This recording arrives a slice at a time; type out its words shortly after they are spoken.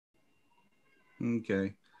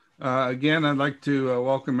Okay. Again, I'd like to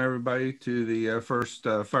welcome everybody to the first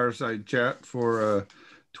Fireside Chat for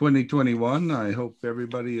 2021. I hope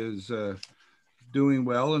everybody is doing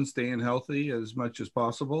well and staying healthy as much as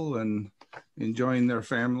possible and enjoying their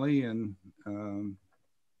family and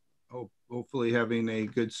hopefully having a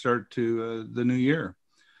good start to the new year.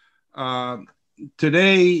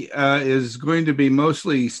 Today is going to be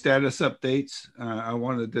mostly status updates. I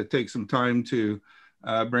wanted to take some time to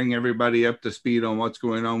bring everybody up to speed on what's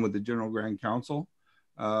going on with the General Grand Council.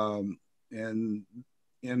 And in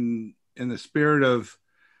the spirit of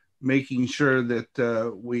making sure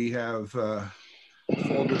that we have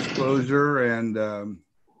full disclosure and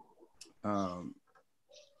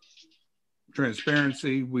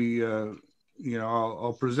transparency,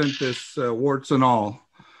 I'll present this warts and all,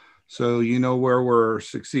 so you know where we're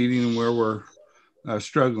succeeding and where we're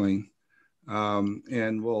struggling.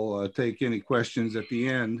 And we'll take any questions at the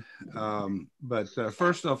end. But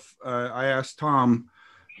first off, I asked Tom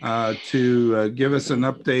to give us an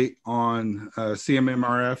update on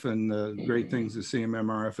CMMRF and the great things that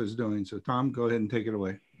CMMRF is doing. So Tom, go ahead and take it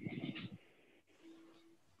away.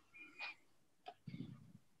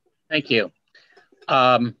 Thank you.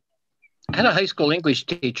 I had a high school English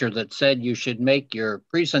teacher that said you should make your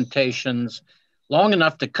presentations long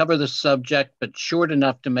enough to cover the subject, but short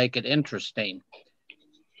enough to make it interesting.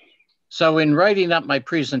 So in writing up my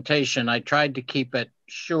presentation, I tried to keep it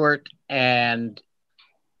short, and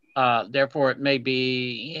therefore it may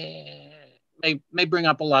bring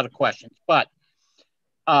up a lot of questions. But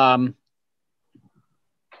at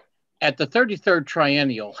the 33rd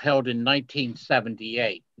Triennial held in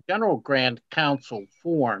 1978, the General Grand Council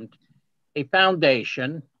formed a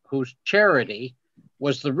foundation whose charity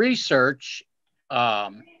was the research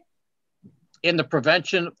in the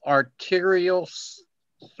prevention of arterial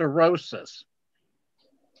cirrhosis.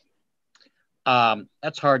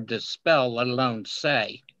 That's hard to spell, let alone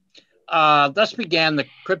say. Thus began the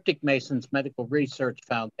Cryptic Masons Medical Research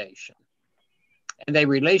Foundation and a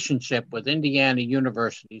relationship with Indiana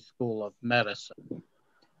University School of Medicine.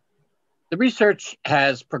 The research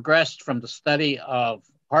has progressed from the study of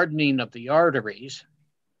hardening of the arteries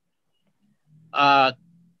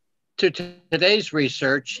to today's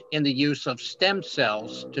research in the use of stem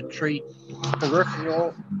cells to treat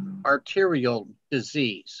peripheral arterial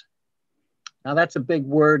disease. Now that's a big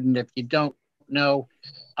word, and if you don't know,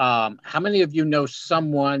 how many of you know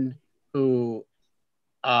someone who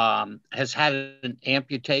has had an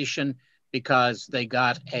amputation because they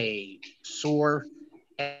got a sore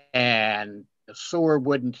and the sore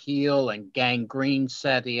wouldn't heal and gangrene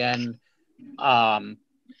set in?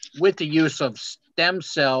 With the use of stem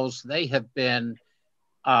cells, they have been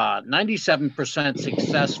 97%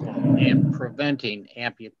 successful in preventing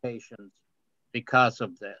amputations because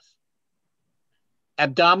of this.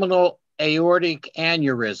 Abdominal aortic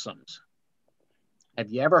aneurysms.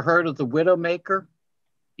 Have you ever heard of the Widowmaker?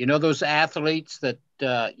 You know those athletes that,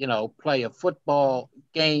 play a football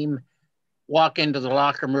game, walk into the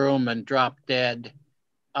locker room and drop dead?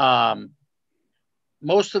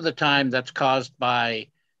 Most of the time that's caused by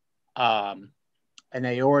an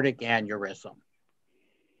aortic aneurysm.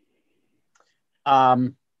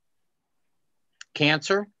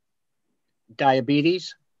 Cancer,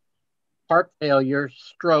 diabetes, heart failure,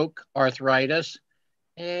 stroke, arthritis.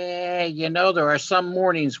 There are some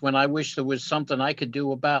mornings when I wish there was something I could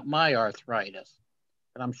do about my arthritis.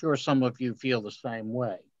 And I'm sure some of you feel the same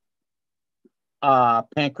way.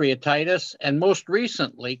 Pancreatitis, and most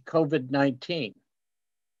recently, COVID-19.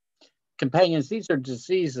 Companions, these are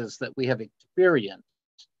diseases that we have experienced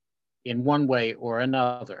in one way or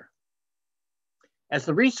another. As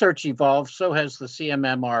the research evolves, so has the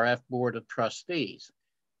CMMRF Board of Trustees.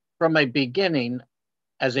 From a beginning,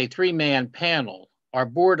 as a three-man panel, our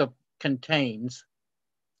board contains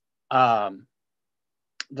the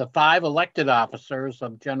 5 elected officers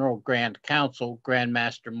of General Grand Council, Grand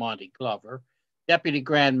Master Monty Glover, Deputy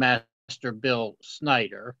Grand Master Bill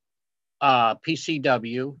Snyder,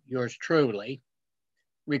 PCW, yours truly,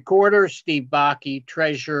 Recorder Steve Bakke,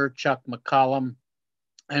 Treasurer Chuck McCollum,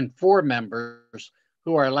 and 4 members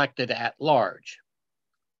who are elected at large.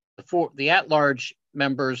 The at-large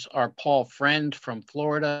members are Paul Friend from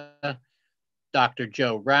Florida, Dr.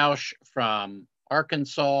 Joe Roush from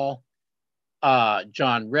Arkansas,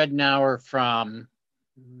 John Rednauer from,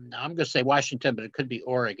 I'm going to say Washington, but it could be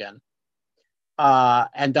Oregon,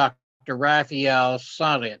 and Dr. Rafael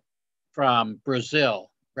Sarit from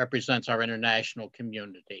Brazil, represents our international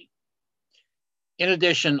community. In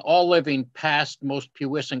addition, all living past most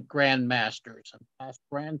puissant Grand Masters and past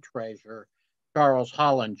Grand Treasurer Charles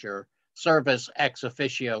Hollinger serve as ex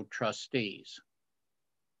officio trustees.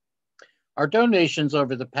 Our donations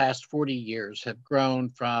over the past 40 years have grown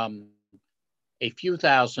from a few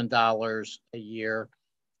 $1,000s a year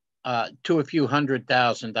to a few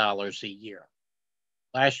 $100,000 a year.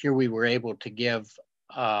 Last year, we were able to give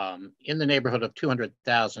in the neighborhood of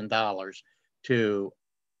 $200,000 to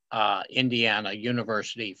Indiana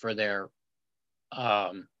University for their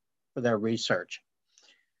research.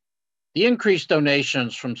 The increased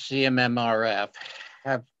donations from CMMRF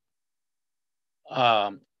have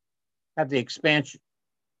the expansion.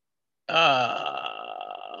 Now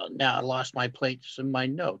I lost my place in my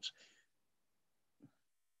notes.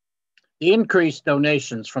 The increased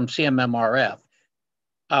donations from CMMRF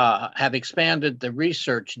have expanded the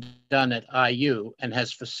research done at IU and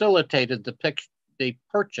has facilitated the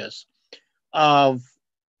purchase of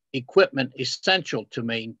equipment essential to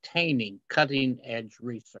maintaining cutting-edge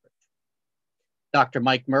research. Dr.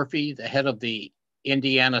 Mike Murphy, the head of the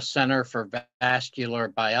Indiana Center for Vascular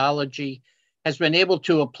Biology, has been able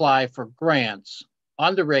to apply for grants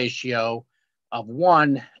on the ratio of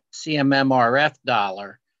 1 CMMRF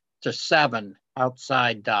dollar to 7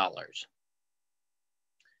 outside dollars.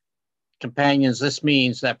 Companions, this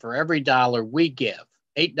means that for every dollar we give,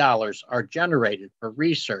 $8 are generated for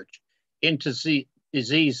research into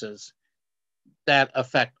diseases that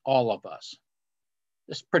affect all of us.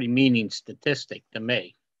 This is a pretty meaning statistic to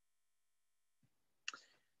me.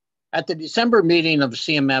 At the December meeting of the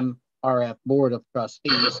CMMRF Board of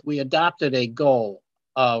Trustees, we adopted a goal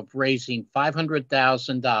of raising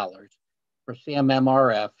 $500,000 for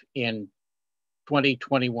CMMRF in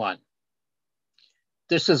 2021.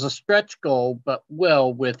 This is a stretch goal, but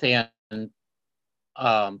well within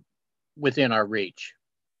our reach.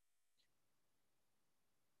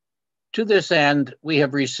 To this end, we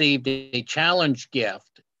have received a challenge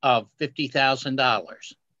gift of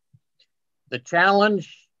 $50,000. The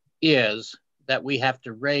challenge is that we have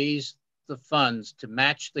to raise the funds to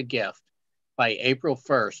match the gift by April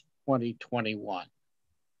 1st, 2021.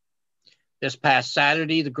 This past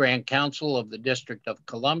Saturday, the Grand Council of the District of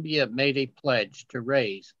Columbia made a pledge to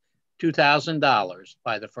raise $2,000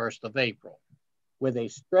 by the 1st of April, with a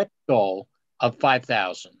stretch goal of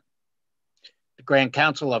 $5,000. The Grand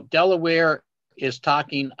Council of Delaware is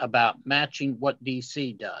talking about matching what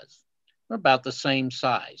DC does. We're about the same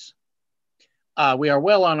size. We are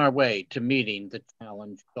well on our way to meeting the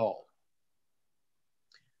challenge goal.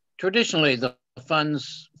 Traditionally, the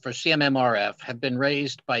funds for CMMRF have been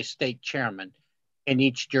raised by state chairmen in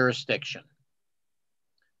each jurisdiction.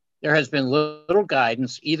 There has been little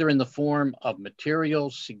guidance either in the form of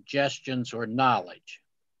materials, suggestions, or knowledge.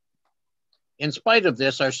 In spite of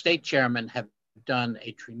this, our state chairmen have done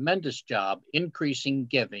a tremendous job increasing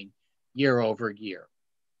giving year over year.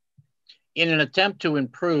 In an attempt to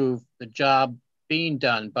improve the job being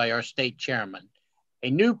done by our state chairman, a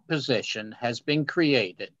new position has been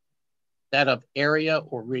created, that of area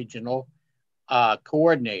or regional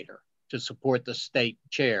coordinator, to support the state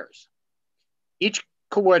chairs. Each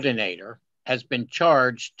coordinator has been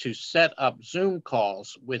charged to set up Zoom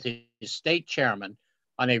calls with his state chairman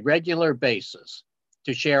on a regular basis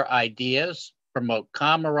to share ideas, promote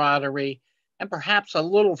camaraderie, and perhaps a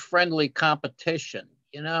little friendly competition.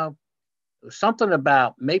 You know, something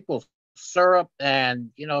about maple syrup,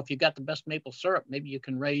 and you know, if you got the best maple syrup, maybe you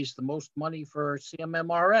can raise the most money for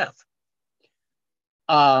CMMRF.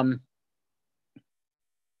 And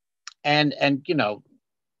you know,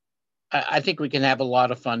 I think we can have a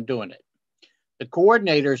lot of fun doing it. The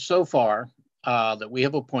coordinators so far that we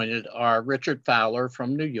have appointed are Richard Fowler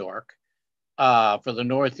from New York for the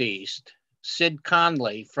Northeast, Sid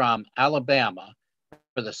Conley from Alabama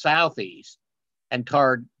for the Southeast, and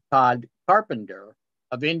Todd Carpenter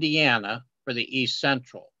of Indiana for the East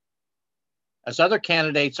Central. As other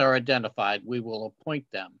candidates are identified, we will appoint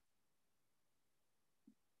them.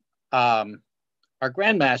 Our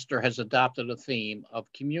Grandmaster has adopted a theme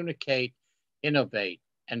of communicate, innovate,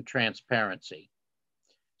 and transparency.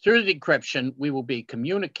 Through the decryption, we will be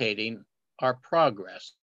communicating our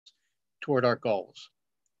progress toward our goals.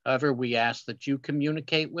 However, we ask that you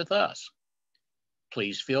communicate with us.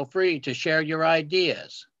 Please feel free to share your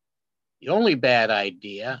ideas. The only bad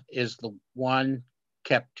idea is the one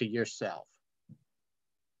kept to yourself.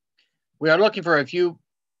 We are looking for a few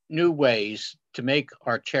new ways to make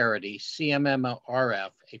our charity,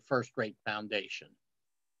 CMMRF, a first-rate foundation.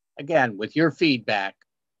 Again, with your feedback,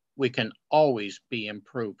 we can always be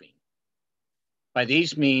improving. By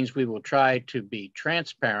these means, we will try to be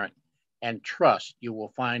transparent and trust you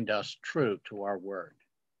will find us true to our word.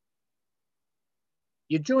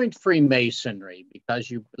 You joined Freemasonry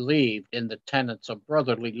because you believed in the tenets of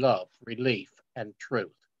brotherly love, relief, and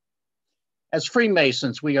truth. As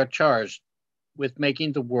Freemasons, we are charged with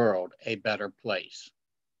making the world a better place.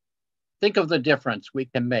 Think of the difference we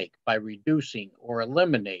can make by reducing or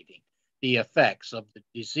eliminating the effects of the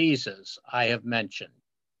diseases I have mentioned.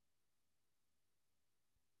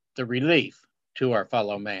 The relief to our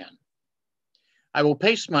fellow man. I will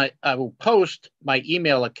post my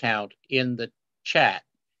email account in the chat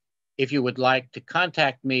if you would like to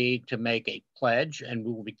contact me to make a pledge, and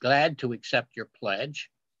we will be glad to accept your pledge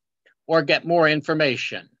or get more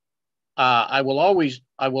information. I will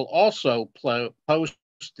also post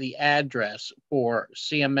the address for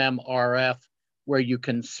CMMRF where you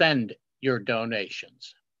can send your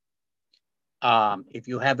donations. If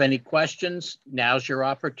you have any questions, now's your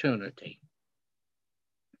opportunity.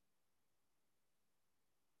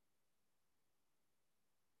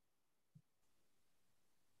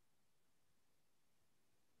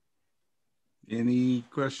 Any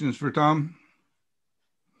questions for Tom?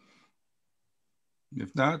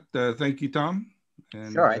 If not, thank you, Tom.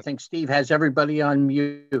 And, sure, I think Steve has everybody on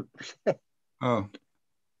mute. Oh.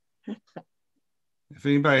 If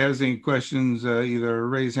anybody has any questions, either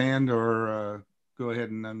raise hand or go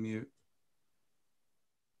ahead and unmute.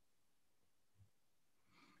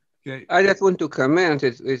 Okay. I just want to comment.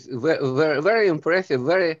 It's very, very impressive,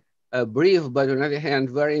 very brief, but on the other hand,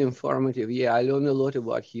 very informative. Yeah, I learned a lot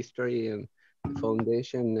about history and the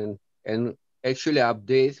foundation and actually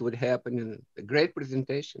updates what happened. And a great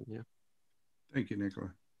presentation. Yeah. Thank you,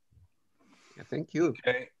 Nicola. Yeah, thank you.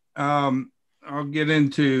 Okay. I'll get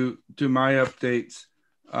into my updates.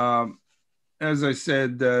 As I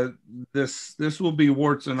said, this will be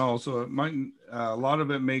warts and all, so it might a lot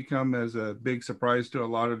of it may come as a big surprise to a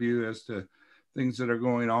lot of you as to things that are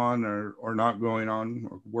going on or not going on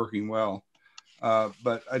or working well.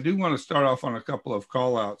 But I do want to start off on a couple of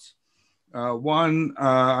call outs. One,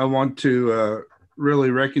 I want to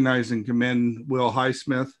really recognize and commend Will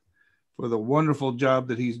Highsmith for the wonderful job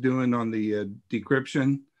that he's doing on the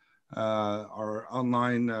decryption, our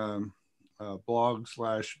online blog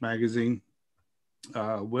 / magazine.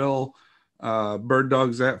 Will bird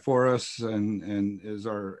dogs that for us and is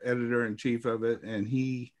our editor-in-chief of it, and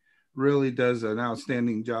he really does an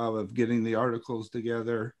outstanding job of getting the articles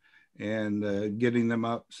together and getting them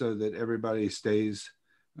up so that everybody stays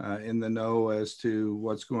in the know as to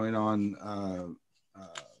what's going on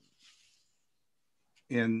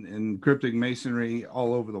in cryptic masonry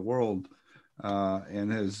all over the world,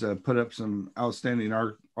 and has put up some outstanding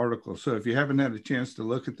articles. So if you haven't had a chance to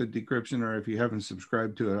look at the decryption, or if you haven't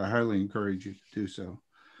subscribed to it, I highly encourage you to do so.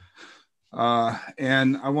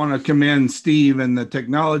 And I want to commend Steve and the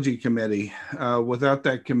technology committee. Without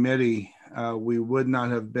that committee, we would not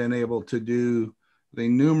have been able to do the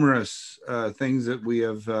numerous things that we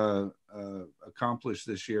have accomplished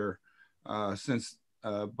this year since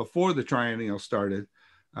before the triennial started.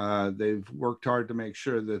 They've worked hard to make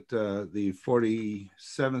sure that the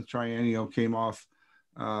 47th triennial came off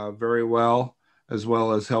very well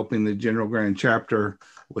as helping the General Grand Chapter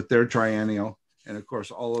with their triennial. And of course,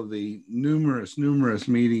 all of the numerous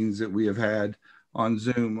meetings that we have had on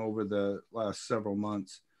Zoom over the last several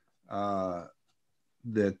months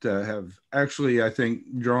that have actually, I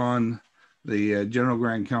think, drawn the General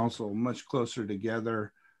Grand Council much closer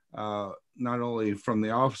together, not only from the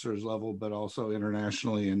officers level, but also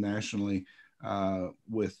internationally and nationally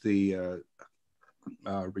with the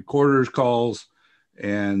recorders calls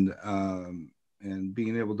and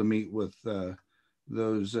being able to meet with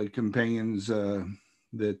those companions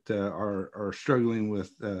that are struggling with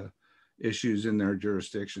issues in their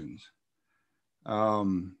jurisdictions.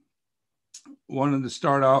 Wanted to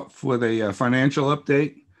start off with a financial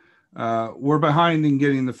update. We're behind in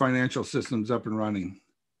getting the financial systems up and running,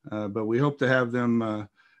 but we hope to have them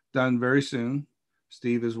done very soon.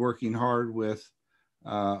 Steve is working hard with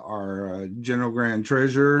our General Grand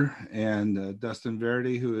Treasurer and Dustin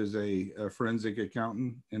Verity, who is a forensic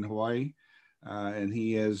accountant in Hawaii, and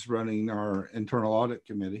he is running our internal audit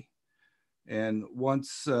committee. And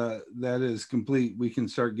once that is complete, we can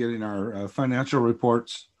start getting our financial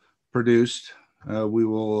reports produced. We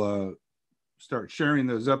will start sharing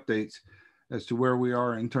those updates as to where we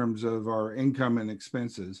are in terms of our income and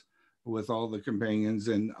expenses with all the companions.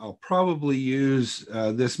 And I'll probably use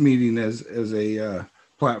this meeting as a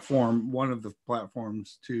platform, one of the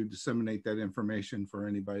platforms to disseminate that information for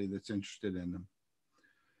anybody that's interested in them.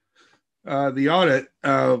 The audit,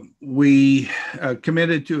 we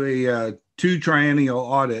committed to a 2 triennial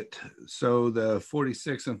audit. So the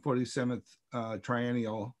 46th and 47th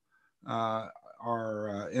triennial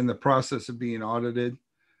are in the process of being audited.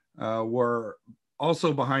 We're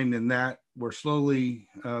also behind in that. We're slowly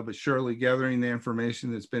but surely gathering the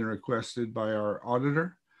information that's been requested by our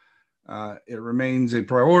auditor. It remains a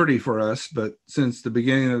priority for us, but since the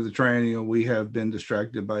beginning of the triennial, we have been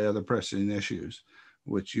distracted by other pressing issues,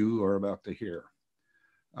 which you are about to hear.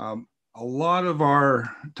 A lot of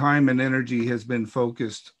our time and energy has been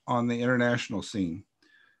focused on the international scene.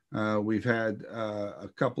 We've had a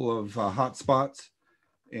couple of hot spots,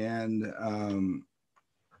 and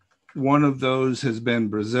one of those has been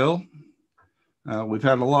Brazil. We've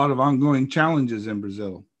had a lot of ongoing challenges in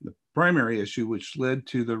Brazil. The primary issue, which led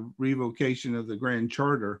to the revocation of the Grand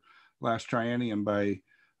Charter last triennium by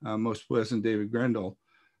Most Pleasant David Grendel,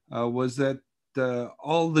 was that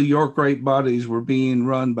all the York Rite bodies were being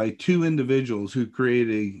run by two individuals who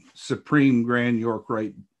created a supreme Grand York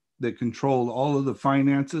Rite that controlled all of the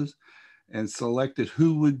finances and selected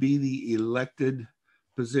who would be the elected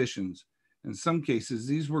positions. In some cases,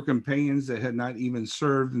 these were companions that had not even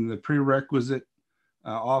served in the prerequisite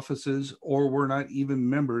offices or were not even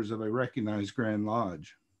members of a recognized Grand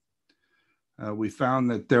Lodge. We found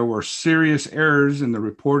that there were serious errors in the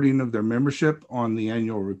reporting of their membership on the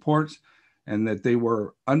annual reports and that they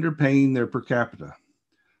were underpaying their per capita.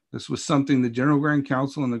 This was something the General Grand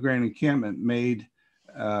Council and the Grand Encampment made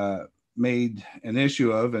an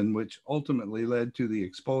issue of, and which ultimately led to the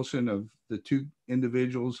expulsion of the two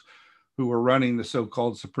individuals who were running the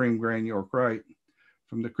so-called Supreme Grand York Rite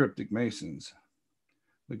from the Cryptic Masons.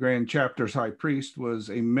 The Grand Chapter's high priest was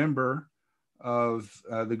a member of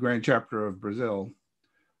the Grand Chapter of Brazil,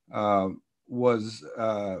 was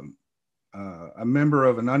a member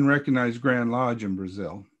of an unrecognized Grand Lodge in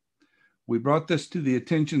Brazil. We brought this to the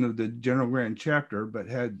attention of the General Grand Chapter, but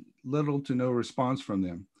had little to no response from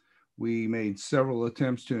them. We made several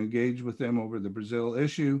attempts to engage with them over the Brazil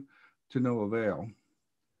issue, to no avail.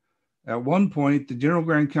 At one point, the General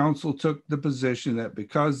Grand Council took the position that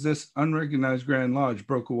because this unrecognized Grand Lodge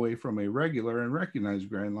broke away from a regular and recognized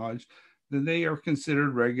Grand Lodge, then they are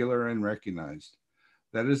considered regular and recognized.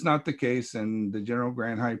 That is not the case, and the General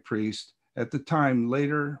Grand High Priest at the time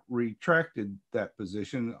later retracted that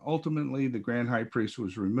position. Ultimately, the Grand High Priest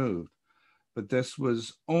was removed, but this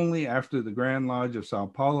was only after the Grand Lodge of Sao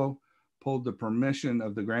Paulo pulled the permission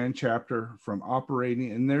of the Grand Chapter from operating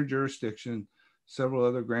in their jurisdiction. Several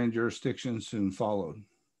other grand jurisdictions soon followed.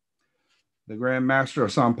 The Grand Master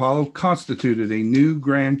of Sao Paulo constituted a new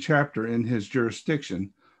Grand Chapter in his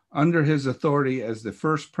jurisdiction under his authority as the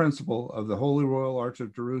first principal of the Holy Royal Arch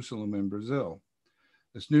of Jerusalem in Brazil.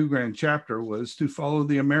 This new Grand Chapter was to follow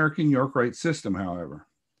the American York Rite system, however.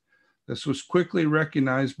 This was quickly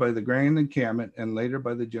recognized by the Grand Encampment and later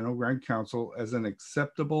by the General Grand Council as an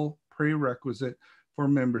acceptable prerequisite for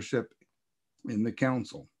membership in the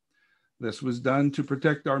council. This was done to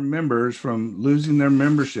protect our members from losing their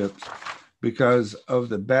memberships because of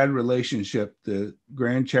the bad relationship the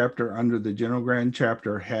Grand Chapter under the General Grand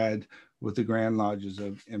Chapter had with the Grand Lodges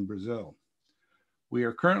in Brazil. We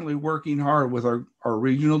are currently working hard with our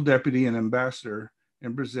regional deputy and ambassador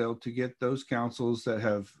in Brazil to get those councils that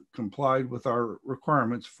have complied with our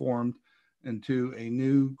requirements formed into a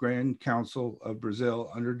new Grand Council of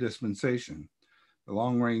Brazil under dispensation. The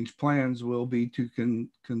long-range plans will be to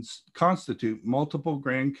constitute multiple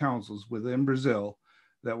Grand Councils within Brazil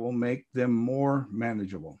that will make them more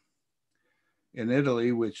manageable. In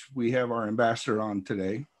Italy, which we have our ambassador on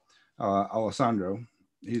today, Alessandro,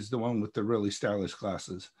 he's the one with the really stylish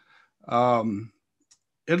glasses.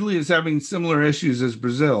 Italy is having similar issues as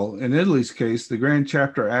Brazil. In Italy's case, the Grand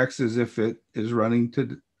Chapter acts as if it is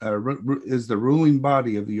is the ruling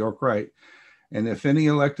body of the York Rite. And if any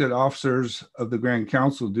elected officers of the Grand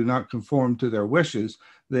Council do not conform to their wishes,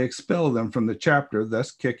 they expel them from the chapter, thus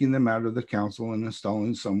kicking them out of the council and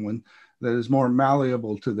installing someone that is more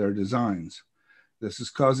malleable to their designs. This is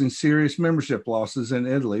causing serious membership losses in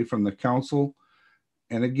Italy from the council.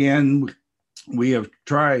 And again, we have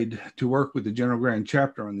tried to work with the General Grand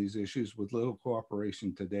Chapter on these issues with little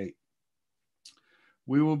cooperation to date.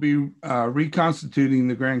 We will be reconstituting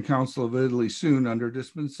the Grand Council of Italy soon under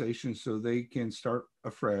dispensation so they can start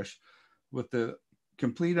afresh with the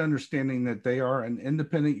complete understanding that they are an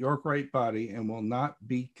independent York Rite body and will not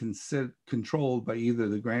be controlled by either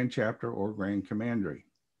the Grand Chapter or Grand Commandery.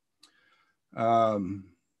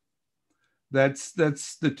 That's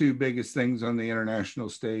the two biggest things on the international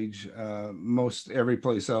stage. Most every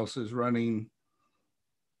place else is running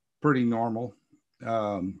pretty normal.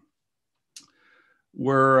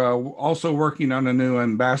 We're also working on a new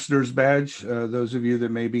ambassador's badge. Those of you that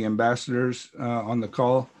may be ambassadors on the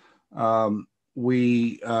call, in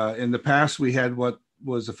the past, we had what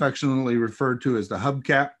was affectionately referred to as the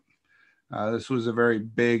hubcap. This was a very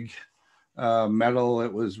big metal.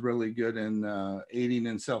 It was really good in aiding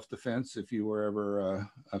in self-defense. If you were ever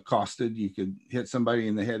accosted, you could hit somebody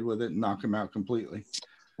in the head with it and knock them out completely.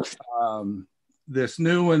 This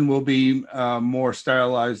new one will be more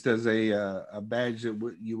stylized as a badge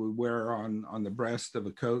that you would wear on the breast of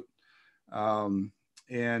a coat.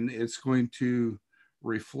 And it's going to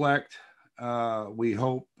reflect, we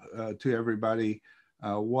hope, to everybody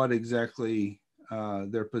what exactly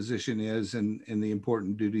their position is and the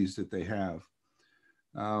important duties that they have.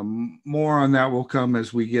 More on that will come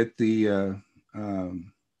as we get the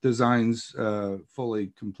designs fully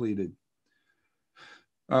completed.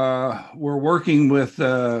 We're working with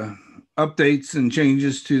updates and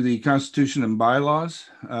changes to the Constitution and bylaws.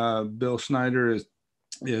 Bill Snyder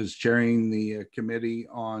is chairing the committee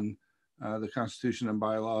on the Constitution and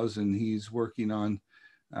bylaws, and he's working on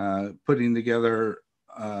putting together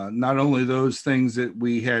not only those things that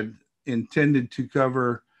we had intended to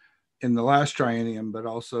cover in the last triennium, but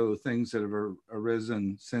also things that have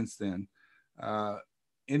arisen since then.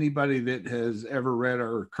 Anybody that has ever read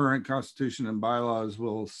our current Constitution and bylaws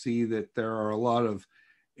will see that there are a lot of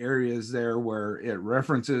areas there where it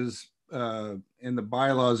references in the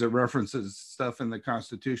bylaws, it references stuff in the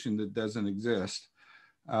Constitution that doesn't exist.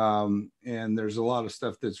 And there's a lot of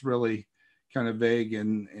stuff that's really kind of vague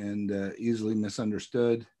and easily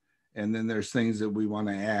misunderstood. And then there's things that we want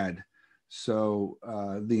to add. So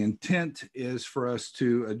the intent is for us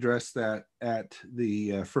to address that at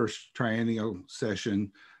the first triennial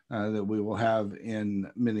session that we will have in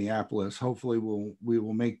Minneapolis. Hopefully we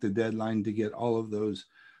will make the deadline to get all of those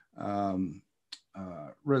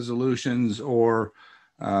resolutions, or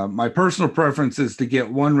my personal preference is to get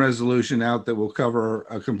one resolution out that will cover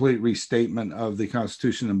a complete restatement of the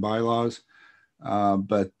Constitution and bylaws,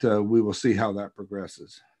 but we will see how that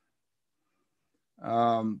progresses.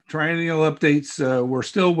 Triennial updates, we're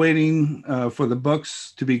still waiting for the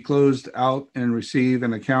books to be closed out and receive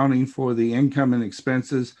an accounting for the income and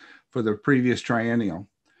expenses for the previous triennial.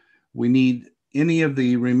 We need any of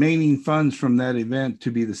the remaining funds from that event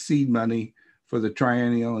to be the seed money for the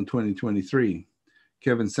triennial in 2023.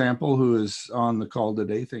 Kevin Sample, who is on the call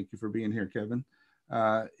today, thank you for being here, Kevin,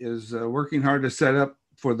 is working hard to set up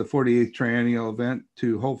for the 48th triennial event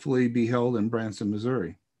to hopefully be held in Branson,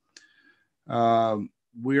 Missouri.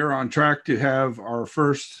 We are on track to have our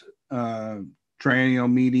first triennial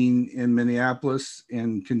meeting in Minneapolis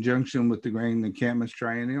in conjunction with the Grand Encampments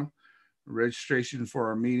Triennial. Registration for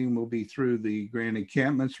our meeting will be through the Grand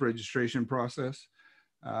Encampments registration process.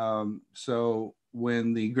 So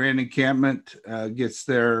when the Grand Encampment gets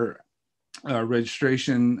their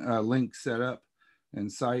registration link set up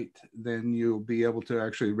and site, then you'll be able to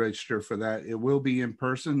actually register for that. It will be in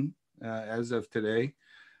person as of today.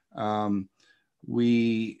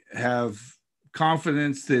 We have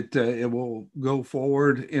confidence that it will go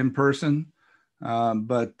forward in person,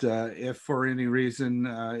 but if for any reason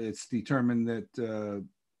it's determined that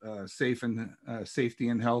safety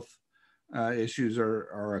and health issues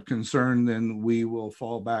are a concern, then we will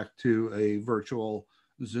fall back to a virtual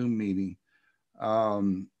Zoom meeting.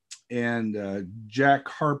 And Jack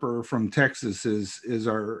Harper from Texas is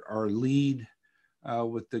our lead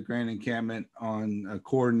with the Grand Encampment on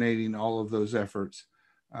coordinating all of those efforts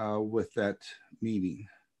with that meeting.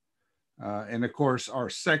 And of course, our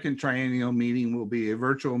second triennial meeting will be a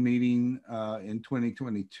virtual meeting in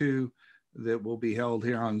 2022 that will be held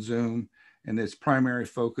here on Zoom. And its primary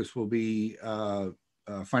focus will be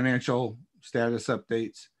financial status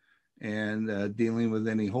updates and dealing with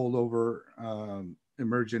any holdover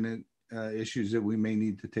emergent issues that we may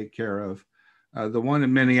need to take care of. The one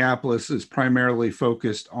in Minneapolis is primarily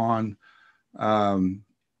focused on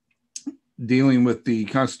dealing with the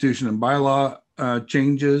Constitution and bylaw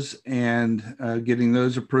changes and getting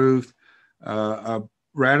those approved,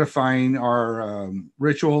 ratifying our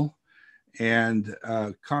ritual, and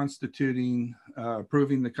approving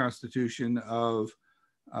the Constitution of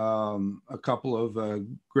a couple of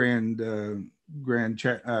grand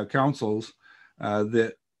councils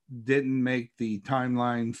that didn't make the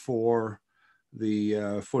timeline for the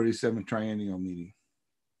 47th triennial meeting.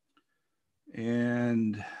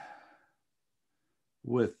 And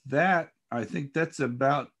with that, I think that's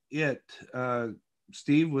about it.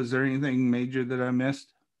 Steve, was there anything major that I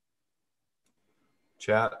missed?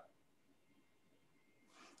 Chat.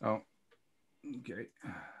 Oh, okay.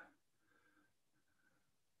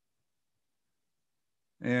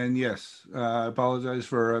 And yes, I apologize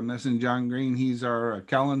for missing John Green. He's our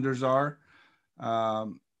calendar czar.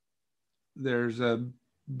 There's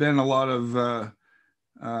been a lot of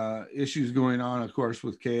issues going on, of course,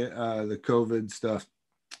 with the COVID stuff.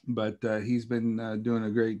 but he's been doing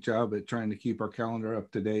a great job at trying to keep our calendar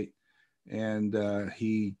up to date, and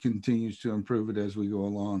he continues to improve it as we go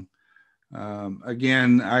along.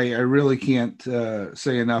 Again, I really can't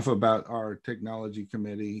say enough about our technology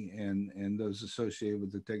committee and those associated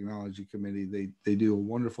with the technology committee. They do a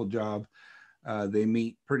wonderful job. They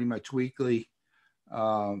meet pretty much weekly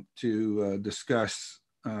to discuss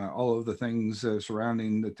all of the things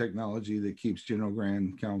surrounding the technology that keeps General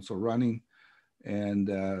Grand Council running,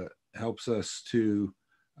 and helps us to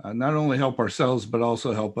not only help ourselves, but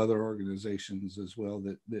also help other organizations as well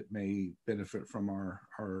that may benefit from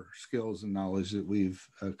our skills and knowledge that we've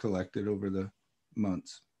collected over the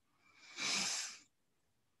months.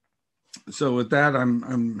 So with that,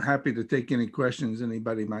 I'm happy to take any questions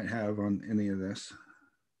anybody might have on any of this.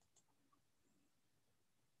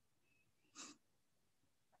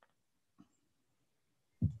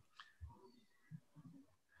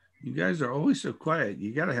 You guys are always so quiet.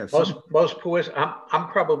 You got to have most poets. I'm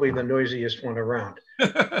probably the noisiest one around.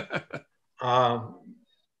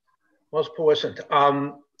 Most puissant.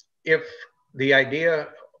 If the idea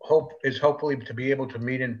is hopefully to be able to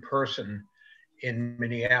meet in person in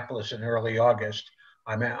Minneapolis in early August,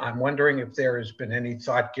 I'm wondering if there has been any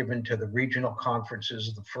thought given to the regional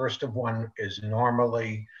conferences. The first of one is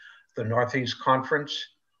normally the Northeast Conference.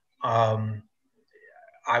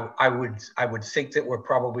 I would think that we're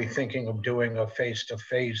probably thinking of doing a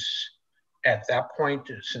face-to-face at that point,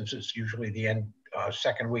 since it's usually the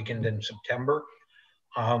second weekend in September.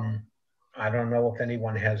 I don't know if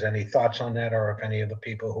anyone has any thoughts on that, or if any of the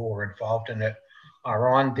people who are involved in it are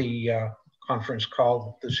on the conference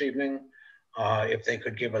call this evening. If they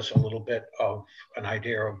could give us a little bit of an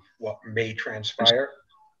idea of what may transpire.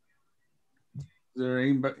 Is there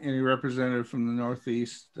any representative from the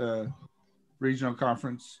Northeast Regional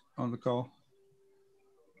Conference on the call?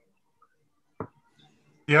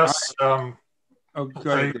 Yes. Oh,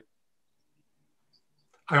 go ahead.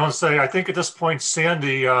 I want to say, I think at this point,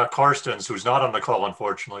 Sandy Karstens, who's not on the call,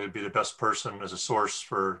 unfortunately, would be the best person as a source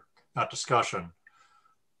for that discussion.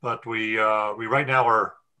 But we right now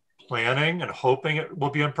are planning and hoping it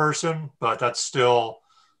will be in person, but that's still,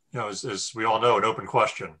 as we all know, an open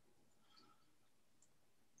question.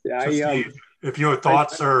 Yeah, so Steve, if you have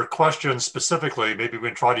thoughts or questions specifically, maybe we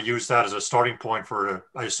can try to use that as a starting point for,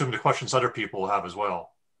 I assume, the questions other people have as well.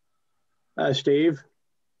 Steve?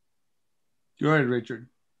 Go ahead, Richard.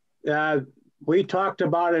 We talked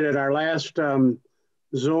about it at our last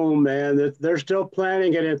Zoom, and they're still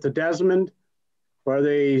planning it at the Desmond for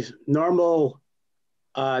the normal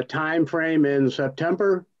time frame in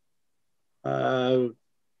September.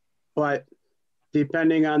 But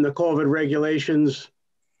depending on the COVID regulations,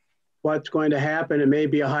 what's going to happen, it may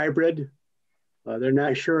be a hybrid. They're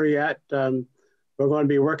not sure yet. We're going to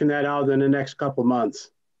be working that out in the next couple months.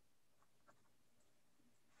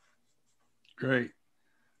 Great.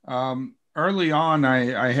 Early on,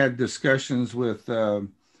 I had discussions with Jeff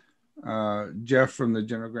from the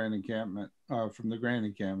General Grand Encampment,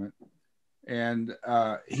 and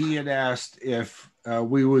he had asked if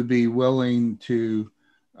we would be willing to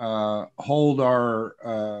hold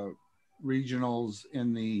our regionals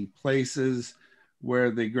in the places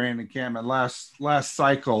where the Grand Encampment last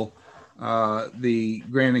cycle, the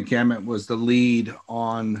Grand Encampment was the lead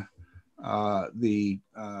on the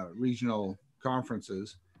regional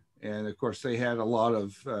conferences, and of course they had a lot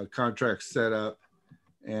of contracts set up,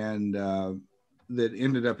 and that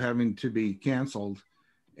ended up having to be canceled.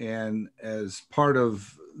 And as part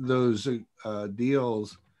of those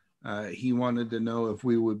deals, he wanted to know if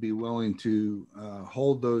we would be willing to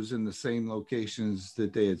hold those in the same locations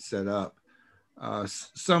that they had set up.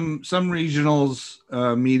 Some regionals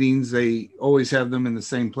meetings, they always have them in the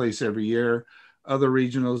same place every year. Other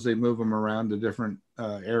regionals, they move them around to different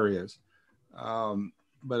areas.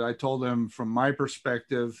 But I told them, from my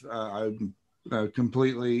perspective, I'm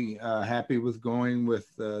completely happy with going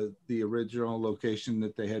with the original location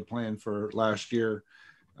that they had planned for last year.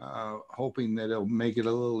 Hoping that it'll make it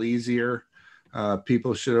a little easier.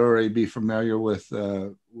 People should already be familiar with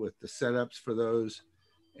the setups for those,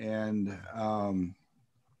 and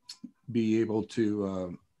be able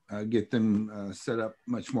to get them set up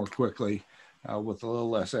much more quickly with a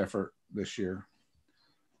little less effort this year.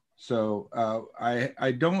 So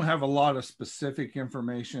I don't have a lot of specific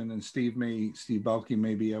information, and Steve Balke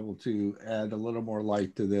may be able to add a little more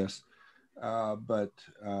light to this. But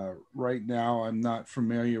right now, I'm not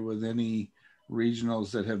familiar with any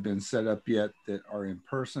regionals that have been set up yet that are in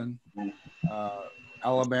person.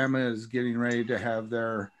 Alabama is getting ready to have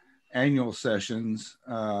their annual sessions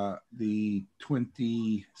the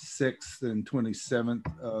 26th and 27th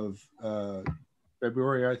of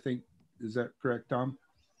February, I think. Is that correct, Tom?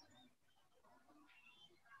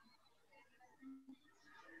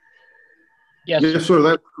 Yes, Yes, sir,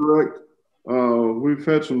 that's correct. We've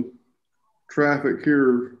had some traffic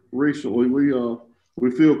here recently.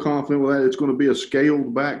 We feel confident with that. It's going to be a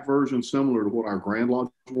scaled back version similar to what our Grand Lodge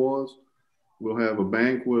was. We'll have a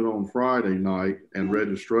banquet on Friday night and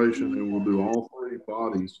registration, and we'll do all three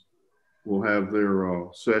bodies. We'll have their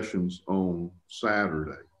sessions on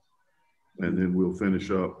Saturday, and then we'll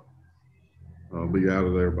finish up, be out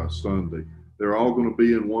of there by Sunday. They're all going to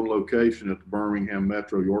be in one location at the Birmingham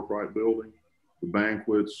Metro York-Wright building. The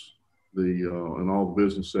banquets, and all the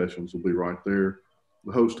business sessions will be right there.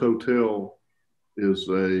 The host hotel is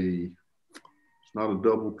it's not a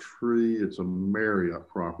DoubleTree, it's a Marriott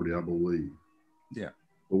property, I believe. Yeah.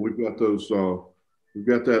 But we've got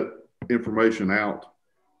that information out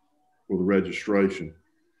for the registration.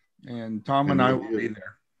 And Tom and I will be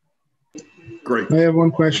there. Great. I have one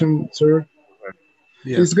question, sir.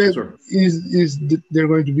 Yeah. Is there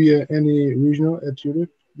going to be any regional at Europe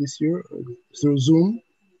this year through Zoom?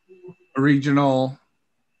 A regional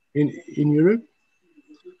in Europe?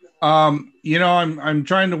 I'm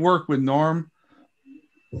trying to work with Norm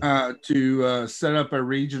to set up a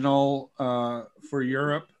regional for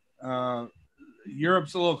Europe.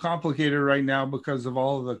 Europe's a little complicated right now because of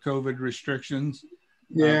all of the COVID restrictions.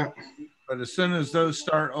 Yeah. But as soon as those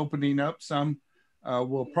start opening up some,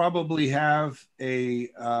 we'll probably have a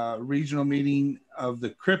regional meeting of the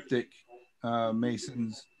cryptic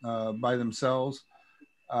Masons by themselves.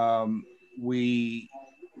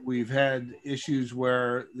 We've had issues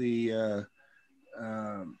where the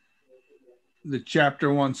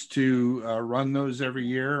chapter wants to run those every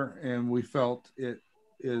year, and we felt it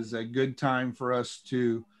is a good time for us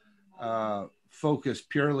to focus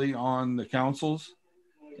purely on the councils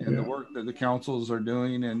and the work that the councils are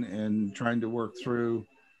doing, and trying to work through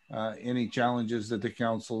any challenges that the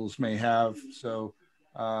councils may have. So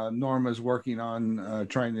Norma's working on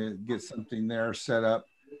trying to get something there set up,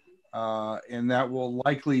 and that will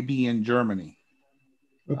likely be in Germany.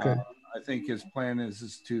 Okay. I think his plan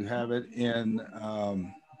is to have it in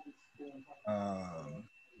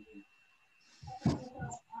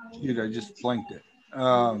I just blanked it.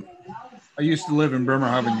 I used to live in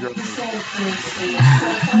Bremerhaven, Germany.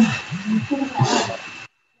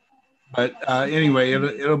 But anyway,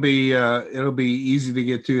 it'll be easy to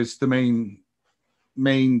get to. It's the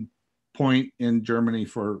main point in Germany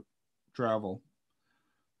for travel.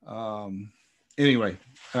 Anyway,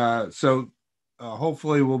 so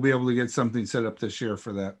hopefully we'll be able to get something set up this year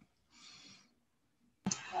for that.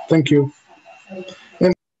 Thank you.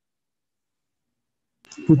 And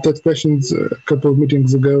put that questions a couple of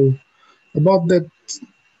meetings ago about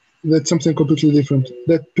that's something completely different.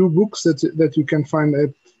 That two books that you can find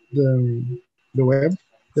at the web,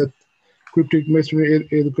 that Cryptic Masonry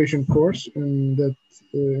Education course and that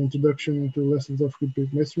Introduction to Lessons of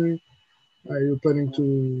Cryptic Masonry. Are you planning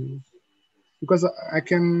to? Because I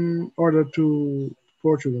can order to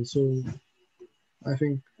Portugal, so I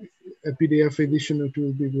think a PDF edition it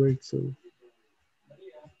will be great. So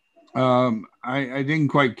I didn't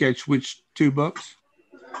quite catch which two books.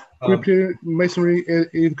 Cryptic Masonry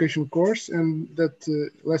Education course and that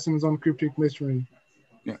lessons on Cryptic Masonry.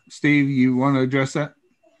 Yeah, Steve, you want to address that?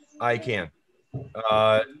 I can.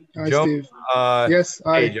 Hi, Joe, Steve. Yes,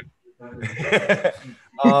 hey,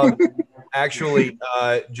 actually,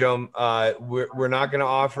 Joe, we're not going to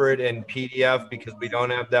offer it in PDF because we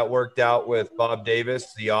don't have that worked out with Bob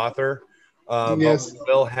Davis, the author. Yes. But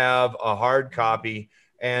we'll have a hard copy,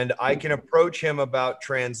 and I can approach him about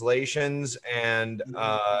translations and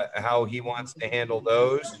how he wants to handle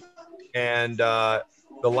those. And the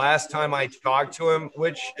last time I talked to him,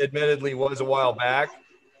 which admittedly was a while back,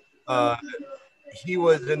 he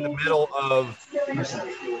was in the middle of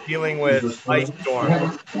dealing with ice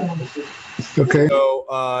storm. Okay.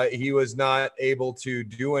 So he was not able to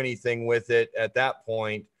do anything with it at that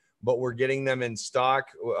point, but we're getting them in stock.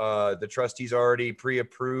 The trustees already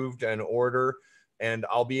pre-approved an order, and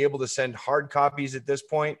I'll be able to send hard copies at this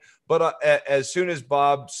point. But as soon as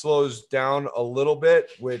Bob slows down a little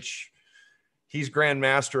bit, which he's Grand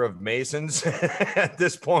Master of Masons at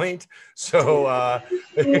this point. So as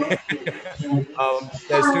soon as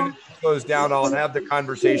it goes down, I'll have the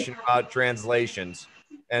conversation about translations,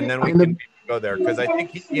 and then we can go there because I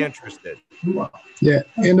think he'd be interested. Yeah,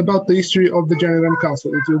 and about the history of the General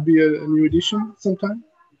Council, it will be a new edition sometime?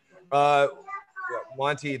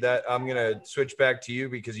 Monty, that I'm going to switch back to you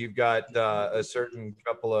because you've got a certain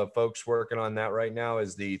couple of folks working on that right now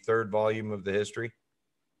as the third volume of the history.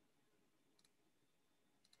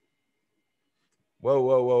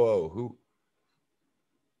 Whoa. Who?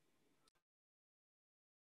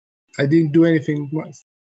 I didn't do anything much.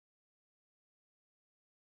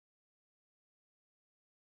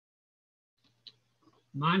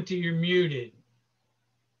 Monty, you're muted.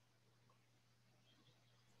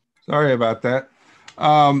 Sorry about that.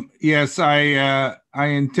 Yes, I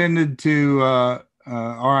intended to, or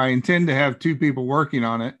I intend to have 2 people working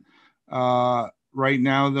on it. Right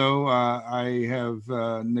now, though, I have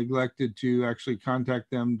neglected to actually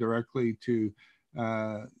contact them directly to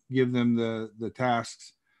give them the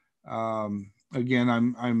tasks. Again,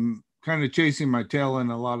 I'm kind of chasing my tail in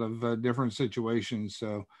a lot of different situations,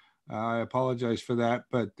 so I apologize for that,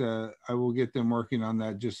 but I will get them working on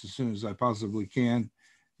that just as soon as I possibly can,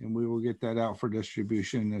 and we will get that out for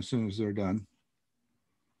distribution as soon as they're done.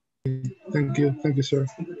 Thank you, sir.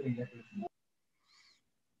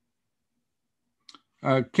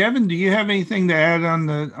 Kevin, do you have anything to add on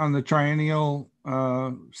the triennial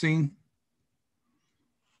scene?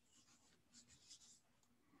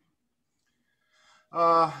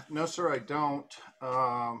 No, sir, I don't.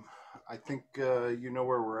 I think you know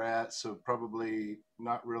where we're at, so probably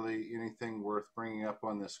not really anything worth bringing up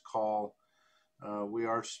on this call. We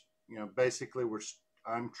are, basically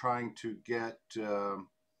I'm trying to get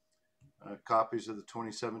copies of the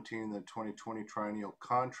 2017 and the 2020 triennial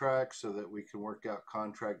contract so that we can work out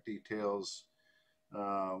contract details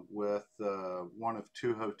with one of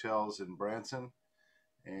 2 hotels in Branson.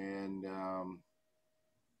 And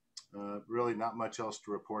really not much else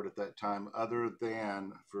to report at that time, other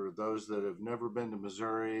than for those that have never been to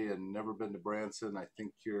Missouri and never been to Branson, I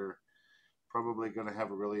think you're probably going to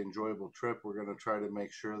have a really enjoyable trip. We're going to try to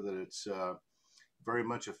make sure that it's very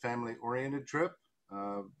much a family-oriented trip,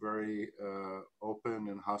 very open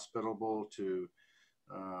and hospitable to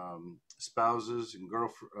spouses and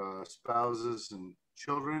spouses and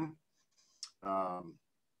children,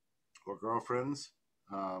 or girlfriends,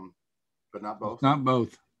 but not both. Not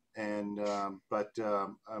both. And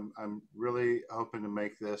I'm really hoping to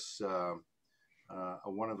make this a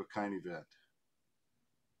one-of-a-kind event.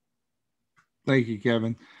 Thank you,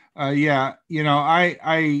 Kevin. Yeah,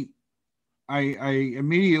 I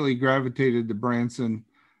immediately gravitated to Branson.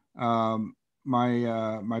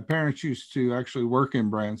 My parents used to actually work in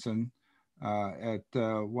Branson at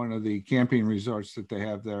one of the camping resorts that they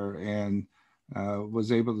have there, and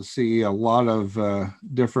was able to see a lot of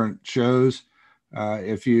different shows.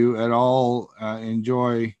 If you at all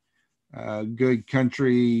enjoy good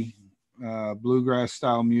country, bluegrass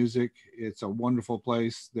style music, it's a wonderful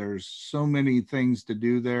place. There's so many things to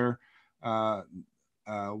do there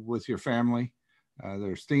with your family.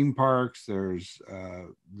 There's theme parks, there's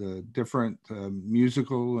the different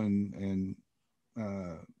musical and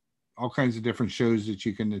all kinds of different shows that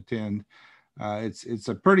you can attend. It's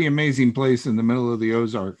a pretty amazing place in the middle of the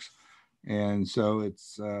Ozarks. And so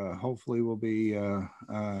it's hopefully will be a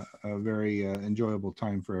very enjoyable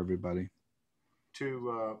time for everybody.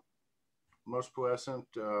 To Most Puissant,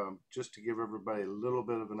 just to give everybody a little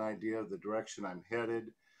bit of an idea of the direction I'm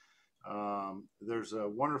headed, there's a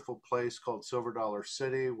wonderful place called Silver Dollar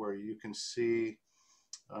City where you can see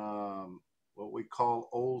what we call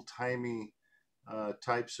old-timey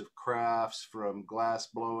types of crafts, from glass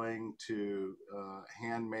blowing to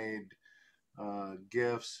handmade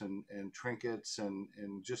gifts and trinkets, and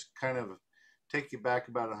just kind of take you back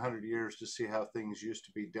about 100 years to see how things used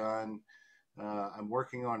to be done. I'm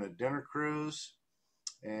working on a dinner cruise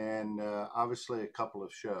and obviously a couple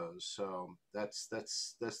of shows. So that's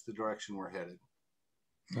the direction we're headed.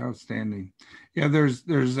 Outstanding. Yeah,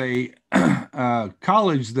 there's a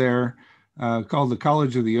college there called the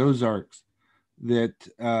College of the Ozarks that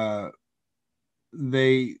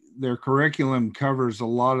their curriculum covers a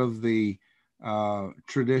lot of the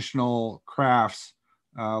traditional crafts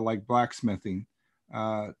like blacksmithing,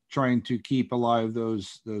 trying to keep alive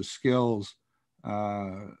those skills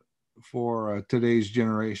for today's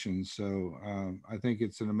generation. So I think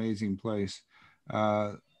it's an amazing place.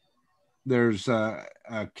 There's a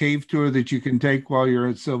cave tour that you can take while you're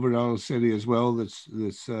at Silver Dollar City as well. That's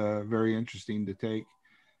very interesting to take.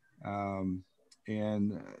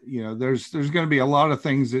 And there's going to be a lot of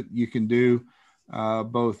things that you can do,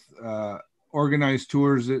 both organized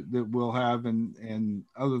tours that we'll have and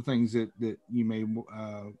other things that you may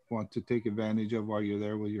want to take advantage of while you're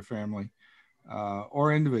there with your family,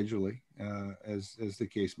 or individually, as the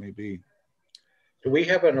case may be. Do we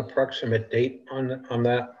have an approximate date on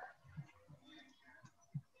that?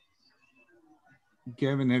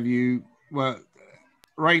 Kevin, have you? Well,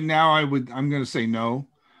 right now I'm going to say no.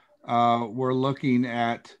 We're looking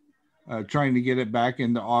at trying to get it back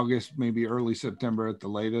into August, maybe early September at the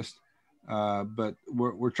latest. But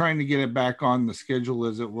we're trying to get it back on the schedule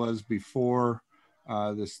as it was before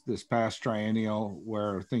this past triennial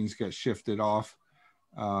where things got shifted off.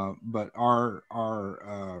 But our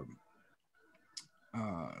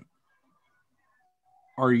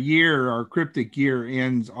cryptic year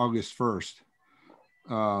ends August 1st,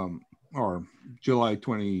 or July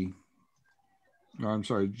 30th,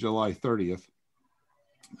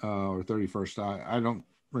 or 31st. I don't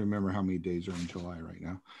remember how many days are in July right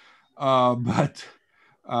now. But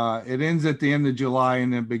it ends at the end of July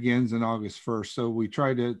and it begins in August 1st. So we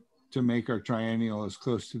try to make our triennial as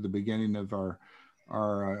close to the beginning of our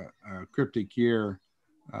cryptic year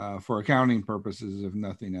for accounting purposes, if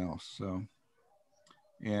nothing else. So,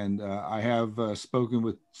 and I have spoken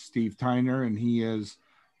with Steve Tyner, and he is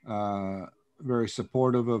very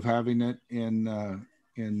supportive of having it in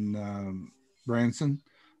Branson.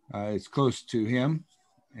 It's close to him,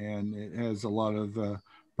 and it has a lot of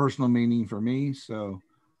personal meaning for me. So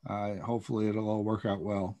hopefully it'll all work out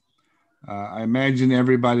well. I imagine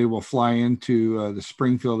everybody will fly into the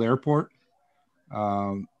Springfield airport.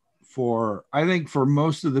 I think for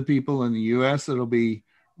most of the people in the U.S., it'll be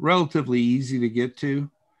relatively easy to get to.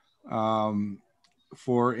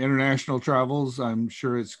 For international travels, I'm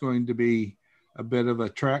sure it's going to be a bit of a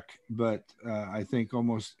trek, but I think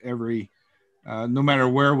almost no matter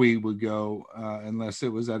where we would go, unless it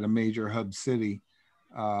was at a major hub city,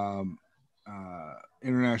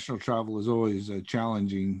 international travel is always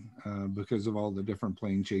challenging because of all the different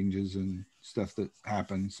plane changes and stuff that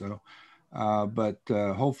happens. So, but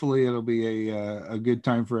hopefully it'll be a good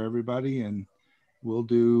time for everybody, and we'll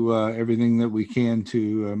do everything that we can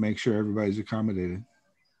to make sure everybody's accommodated.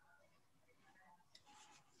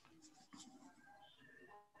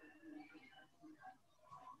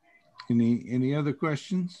 Any other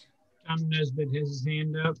questions? Tom Nesbitt has his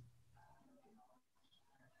hand up.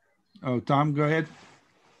 Oh, Tom, go ahead.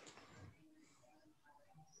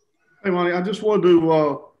 Hey, Monty, I just wanted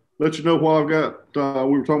to let you know while I've got,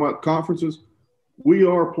 we were talking about conferences. We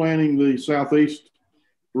are planning the Southeast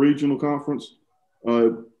Regional Conference.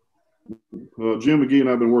 Jim McGee and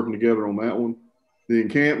I have been working together on that one. The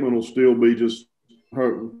encampment will still be just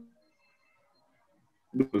the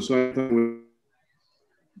same thing.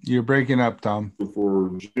 You're breaking up, Tom. For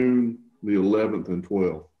June the 11th and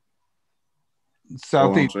 12th.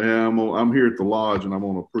 Southeast. So I'm here at the lodge and I'm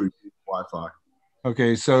on a pretty good Wi-Fi.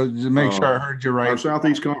 Okay, so to make sure I heard you right. Our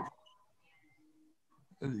Southeast Conference.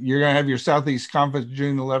 You're going to have your Southeast Conference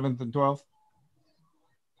June 11th and 12th?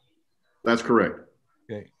 That's correct.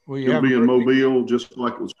 Okay. It'll be in Mobile, just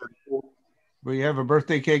like it was before. Will you have a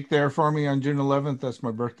birthday cake there for me on June 11th? That's my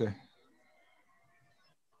birthday.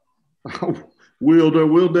 We'll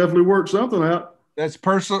definitely work something out. That's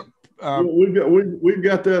personal. We've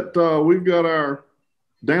got that. We've got our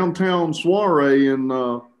downtown soiree in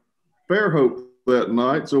Fairhope that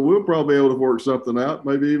night, so we'll probably be able to work something out.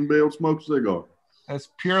 Maybe even be able to smoke a cigar. That's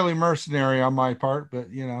purely mercenary on my part, but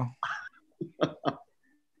you know.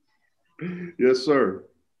 Yes, sir.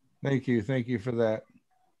 Thank you for that.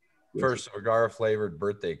 First cigar flavored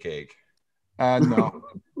birthday cake. No.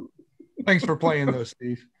 Thanks for playing those,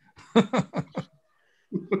 Steve.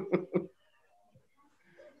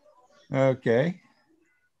 Okay.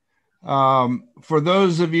 For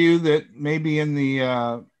those of you that may be in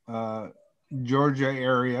the Georgia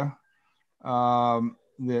area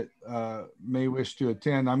that may wish to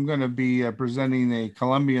attend, I'm going to be presenting a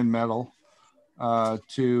Columbian Medal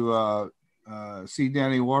to C.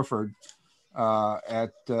 Danny Warford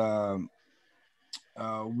at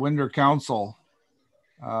Winder Council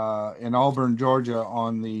in Auburn, Georgia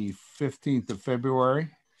on the 15th of February.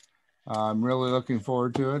 I'm really looking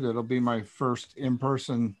forward to it. It'll be my first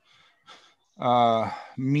in-person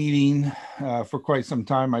meeting for quite some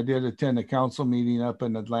time. I did attend a council meeting up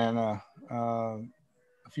in Atlanta a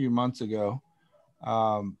few months ago,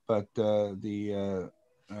 but the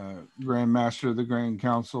Grand Master of the Grand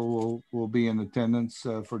Council will be in attendance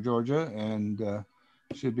for Georgia, and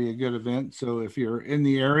should be a good event. So if you're in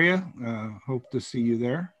the area, hope to see you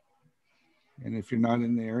there. And if you're not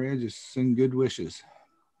in the area, just send good wishes.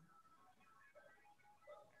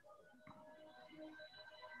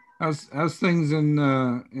 How's things in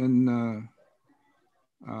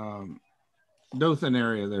Dothan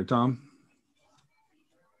area there, Tom?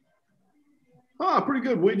 Pretty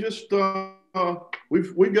good. We just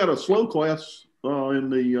we've got a slow class in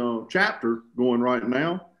the chapter going right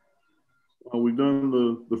now. We've done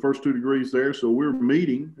the first 2 degrees there, so we're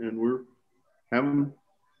meeting and we're having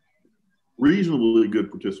reasonably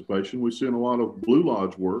good participation. We're seeing a lot of Blue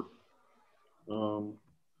Lodge work.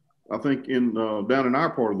 I think down in our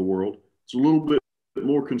part of the world, it's a little bit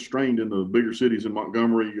more constrained in the bigger cities in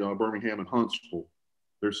Montgomery, Birmingham, and Huntsville.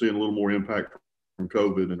 They're seeing a little more impact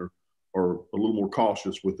COVID and are a little more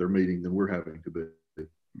cautious with their meeting than we're having to be.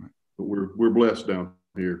 But we're blessed down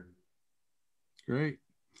here. Great.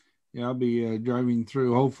 Yeah, I'll be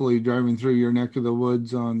hopefully driving through your neck of the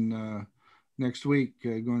woods on next week,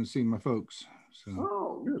 going to see my folks. So.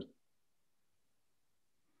 Oh, good.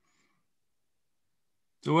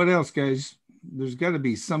 So what else, guys? There's got to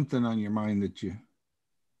be something on your mind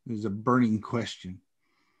there's a burning question.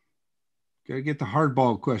 Got to get the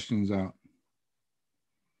hardball questions out.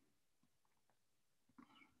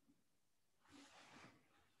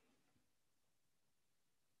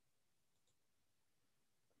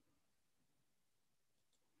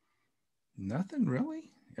 Nothing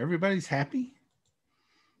really. Everybody's happy.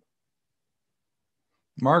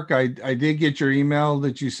 Mark, I did get your email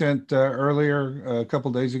that you sent earlier a couple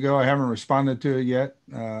of days ago. I haven't responded to it yet.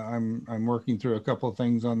 I'm working through a couple of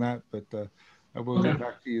things on that, but I will get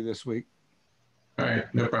back to you this week. All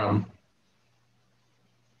right, no problem.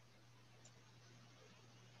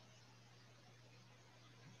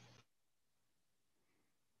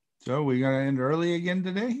 So we gonna end early again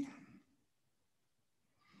today?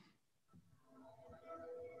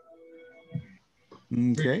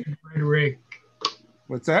 Okay. Rick.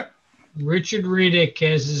 What's that? Richard Riddick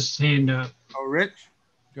has his hand up. Oh, Rich,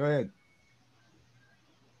 go ahead.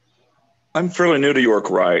 I'm fairly new to York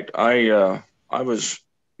Rite. I was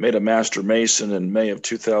made a Master Mason in May of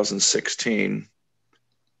 2016,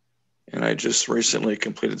 and I just recently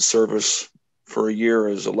completed service for a year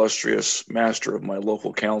as illustrious master of my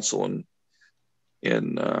local council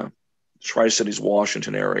in Tri-Cities,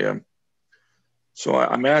 Washington area. So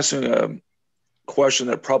I'm asking a question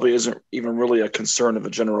that probably isn't even really a concern of the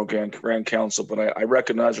General Grand Council, but I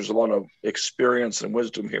recognize there's a lot of experience and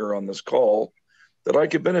wisdom here on this call that I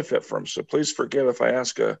could benefit from. So please forgive if I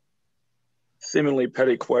ask a seemingly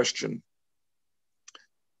petty question.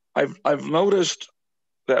 I've noticed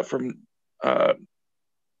that from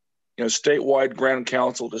statewide Grand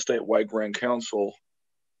Council to statewide Grand Council,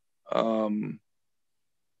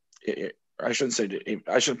 I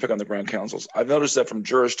shouldn't pick on the Grand Councils. I've noticed that from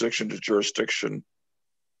jurisdiction to jurisdiction,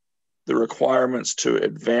 the requirements to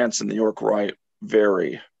advance in the York Rite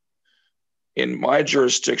vary. In my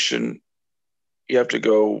jurisdiction, you have to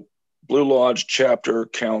go Blue Lodge, chapter,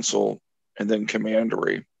 council, and then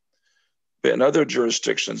commandery. But in other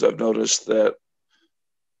jurisdictions, I've noticed that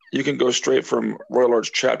you can go straight from Royal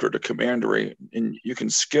Lodge chapter to commandery, and you can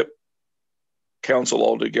skip council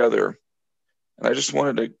altogether. And I just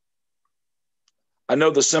wanted to, I know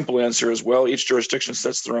the simple answer is, well, each jurisdiction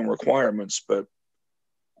sets their own requirements, but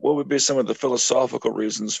what would be some of the philosophical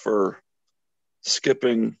reasons for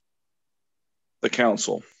skipping the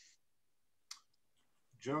council?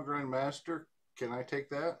 General Grand Master, can I take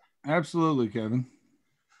that? Absolutely, Kevin.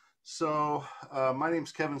 So my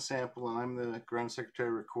name's Kevin Sample, and I'm the Grand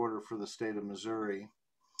Secretary Recorder for the state of Missouri.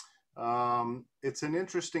 It's an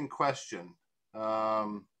interesting question.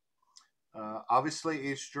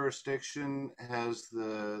 Obviously, each jurisdiction has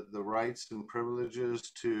the rights and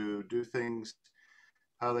privileges to do things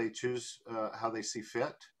how they choose, how they see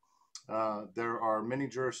fit. There are many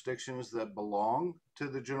jurisdictions that belong to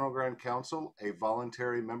the General Grand Council, a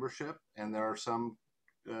voluntary membership, and there are some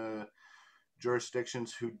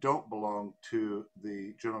jurisdictions who don't belong to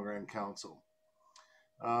the General Grand Council.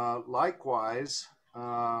 Likewise,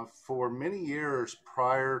 for many years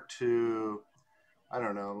prior to, I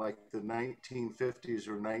don't know, like the 1950s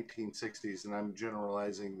or 1960s, and I'm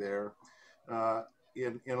generalizing there,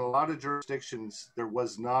 in a lot of jurisdictions, there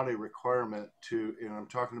was not a requirement to, and I'm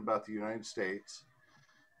talking about the United States,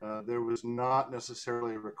 there was not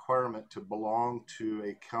necessarily a requirement to belong to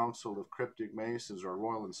a council of cryptic masons, or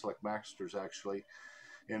royal and select masters actually,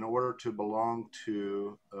 in order to belong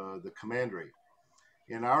to the commandery.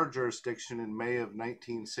 In our jurisdiction in May of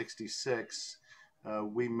 1966,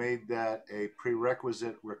 we made that a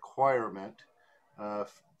prerequisite requirement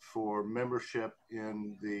for membership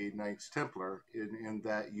in the Knights Templar, in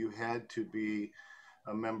that you had to be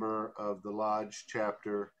a member of the lodge,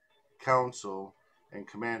 chapter, council, and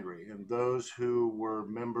commandery. And those who were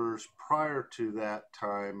members prior to that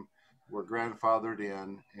time were grandfathered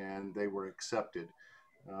in, and they were accepted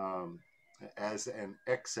as an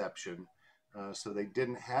exception. So they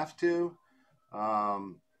didn't have to.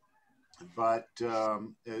 But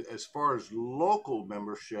as far as local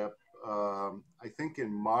membership, I think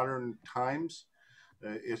in modern times,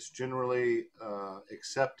 it's generally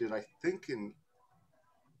accepted. I think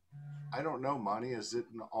I don't know, Monty, is it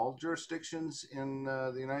in all jurisdictions in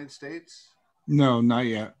the United States? No, not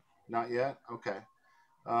yet. Not yet? Okay.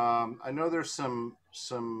 I know there's some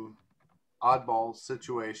oddball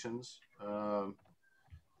situations,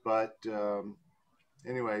 but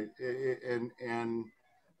anyway,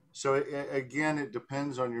 so again, it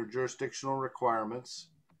depends on your jurisdictional requirements.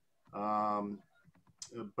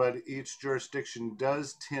 But each jurisdiction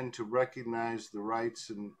does tend to recognize the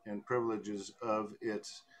rights and privileges of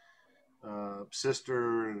its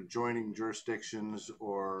sister and adjoining jurisdictions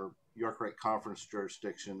or York Rite Conference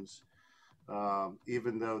jurisdictions,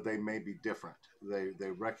 even though they may be different.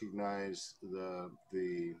 They recognize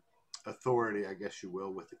the authority, I guess you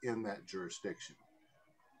will, within that jurisdiction.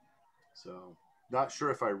 So, not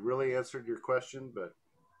sure if I really answered your question, but.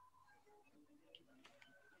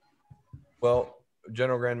 Well,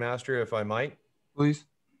 General Grand Master, if I might. Please.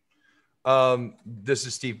 This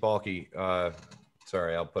is Steve Balke.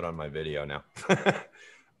 Sorry, I'll put on my video now.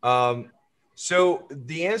 So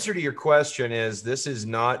the answer to your question is this is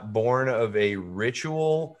not born of a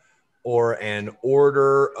ritual or an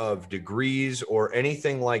order of degrees or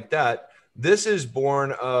anything like that. This is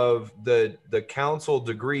born of the council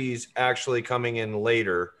degrees actually coming in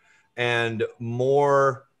later and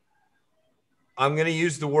more, I'm going to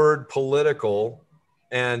use the word political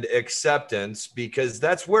and acceptance because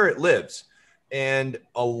that's where it lives. And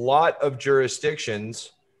a lot of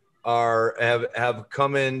jurisdictions have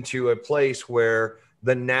come into a place where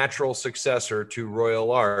the natural successor to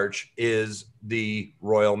Royal Arch is the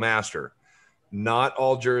Royal Master. Not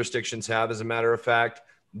all jurisdictions have, as a matter of fact.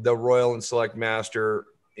 The Royal and Select Master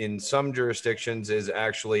in some jurisdictions is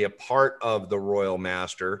actually a part of the Royal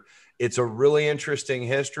Master. It's a really interesting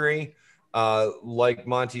history. Like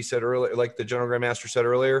Monty said earlier, like the General Grand Master said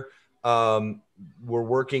earlier, we're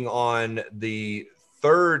working on the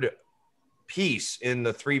third piece in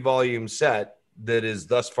the 3-volume set that is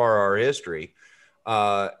thus far our history.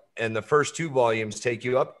 And the first 2 volumes take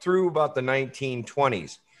you up through about the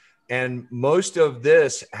 1920s. And most of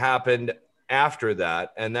this happened after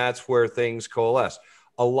that. And that's where things coalesce.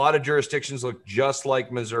 A lot of jurisdictions look just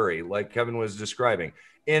like Missouri, like Kevin was describing.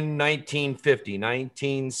 In 1950,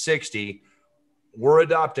 1960, we're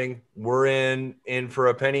adopting, we're in for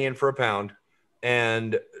a penny and for a pound.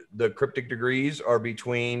 And the cryptic degrees are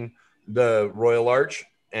between the Royal Arch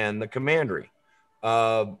and the Commandery.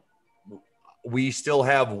 We still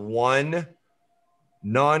have one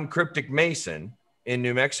non-cryptic Mason in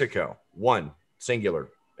New Mexico, one singular.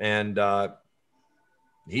 And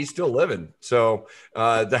he's still living. So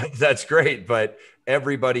that's great. But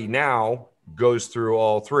everybody now goes through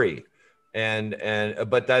all 3.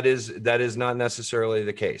 But that is not necessarily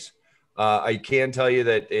the case. I can tell you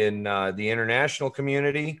that in the international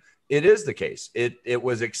community, it is the case. It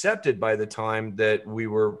was accepted by the time that we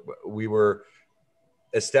were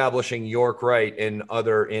establishing York Rite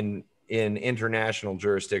in international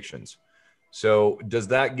jurisdictions. So does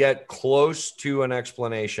that get close to an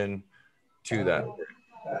explanation to that?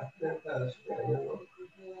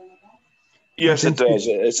 Yes, it does.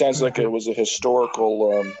 It sounds like it was a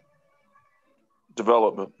historical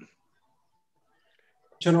development.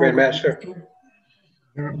 General Grandmaster.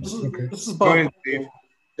 This is Bob.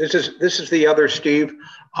 This is the other Steve.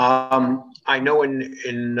 I know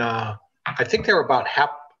in I think there are about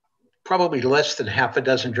probably less than half a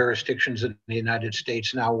dozen jurisdictions in the United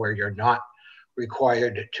States now where you're not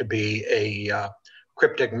required to be a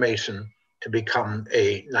cryptic Mason to become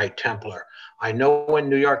a Knight Templar. I know in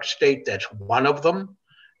New York State that's one of them,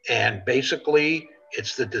 and basically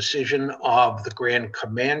it's the decision of the Grand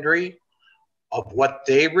Commandery of what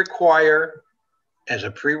they require as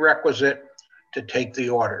a prerequisite to take the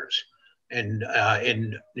orders. And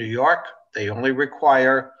in New York, they only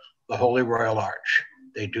require the Holy Royal Arch.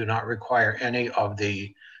 They do not require any of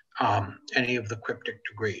the cryptic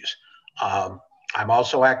degrees. I'm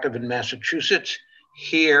also active in Massachusetts.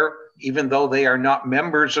 Here, even though they are not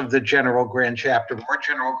members of the General Grand Chapter or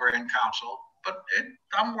General Grand Council, but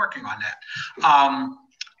I'm working on that.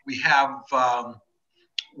 We have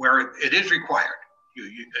where it is required,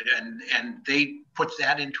 and they put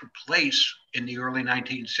that into place in the early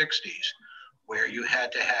 1960s, where you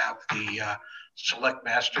had to have the Select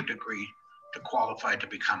Master degree to qualify to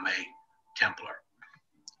become a Templar.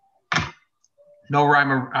 No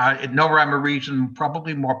rhyme or reason,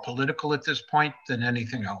 probably more political at this point than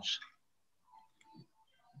anything else.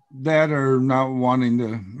 That or not wanting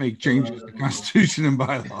to make changes to the Constitution and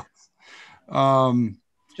bylaws.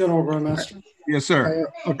 General Grandmaster. Yes,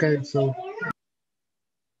 sir. Okay, so.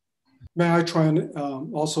 May I try and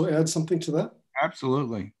also add something to that?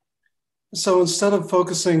 Absolutely. So instead of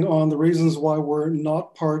focusing on the reasons why we're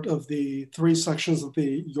not part of the 3 sections of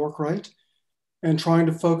the York Rite, and trying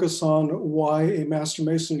to focus on why a Master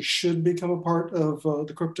Mason should become a part of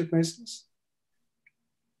the Cryptic Masons,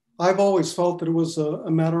 I've always felt that it was a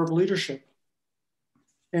matter of leadership.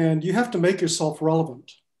 And you have to make yourself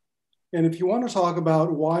relevant. And if you want to talk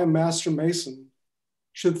about why a Master Mason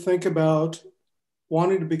should think about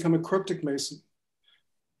wanting to become a cryptic Mason,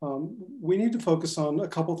 we need to focus on a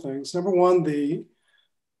couple things. Number one, the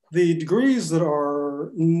degrees that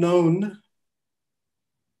are known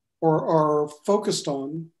or are focused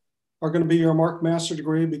on are going to be your Mark Master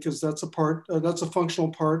degree, because that's a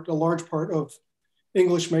functional part, a large part of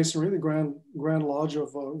English Masonry, the Grand Lodge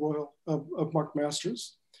of Mark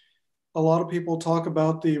Masters. A lot of people talk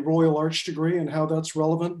about the Royal Arch degree and how that's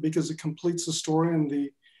relevant because it completes the story,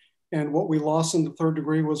 and what we lost in the third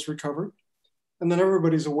degree was recovered. And then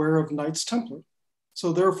everybody's aware of Knights Templar.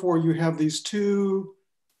 So therefore you have these two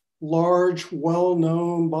large,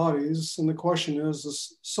 well-known bodies. And the question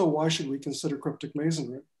is, so why should we consider cryptic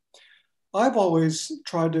Masonry? I've always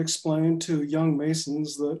tried to explain to young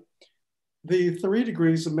Masons that the 3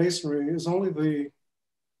 degrees of Masonry is only the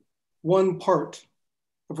one part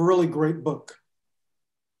of a really great book.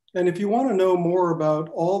 And if you want to know more about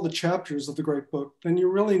all the chapters of the great book, then you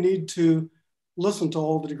really need to listen to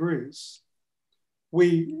all the degrees.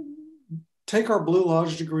 We take our Blue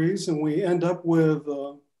Lodge degrees and we end up with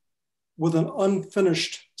an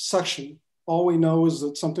unfinished section. All we know is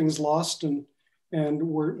that something's lost, and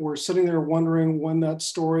we're sitting there wondering when that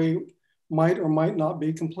story might or might not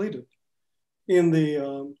be completed. In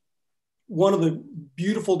the one of the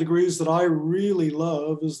beautiful degrees that I really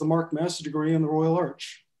love is the Mark Master degree in the Royal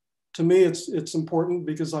Arch. To me, it's important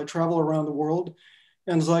because I travel around the world,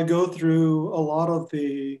 and as I go through a lot of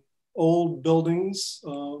the old buildings,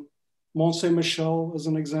 Mont Saint-Michel as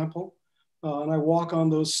an example, and I walk on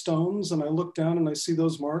those stones and I look down and I see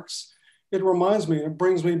those marks, it reminds me, it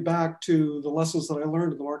brings me back to the lessons that I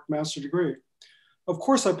learned in the Mark Master degree. Of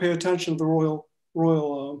course, I pay attention to the Royal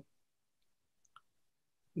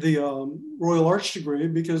Arch degree,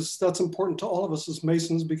 because that's important to all of us as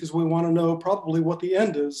Masons, because we want to know probably what the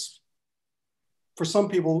end is. For some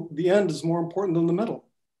people, the end is more important than the middle.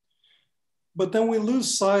 But then we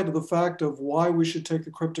lose sight of the fact of why we should take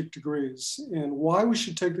the cryptic degrees. And why we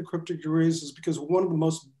should take the cryptic degrees is because one of the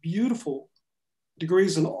most beautiful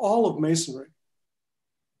degrees in all of Masonry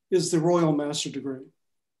is the Royal Master degree.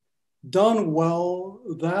 Done well,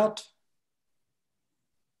 that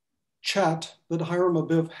chat that Hiram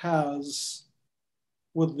Abiff has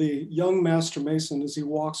with the young Master Mason as he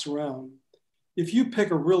walks around, if you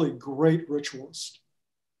pick a really great ritualist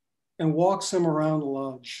and walks him around the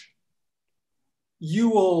lodge, you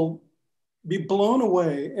will be blown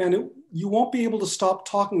away, and you won't be able to stop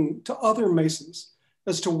talking to other Masons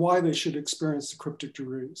as to why they should experience the cryptic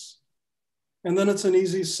degrees. And then it's an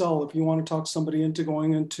easy sell if you want to talk somebody into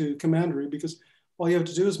going into commandery, because all you have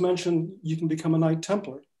to do is mention you can become a Knight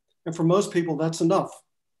Templar. And for most people, that's enough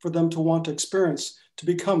for them to want to experience to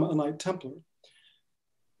become a Knight Templar.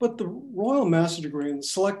 But the Royal Master degree and the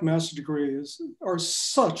Select Master degrees are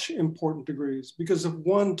such important degrees, because if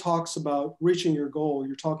one talks about reaching your goal,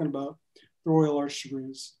 you're talking about the Royal Arch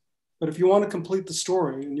degrees. But if you want to complete the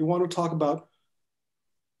story and you want to talk about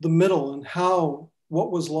the middle and how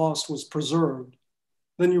what was lost was preserved,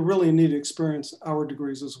 then you really need to experience our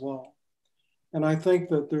degrees as well. And I think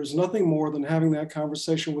that there's nothing more than having that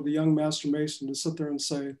conversation with a young Master Mason to sit there and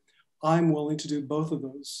say, I'm willing to do both of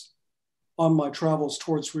those on my travels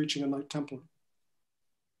towards reaching a Knight Templar.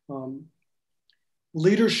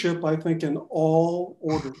 Leadership, I think, in all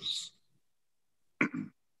orders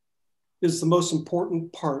is the most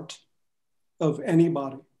important part of any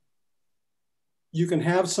body. You can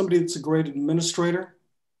have somebody that's a great administrator.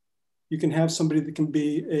 You can have somebody that can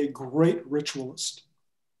be a great ritualist.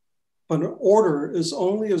 But an order is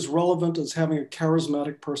only as relevant as having a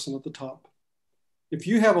charismatic person at the top. If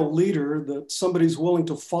you have a leader that somebody's willing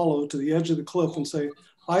to follow to the edge of the cliff and say,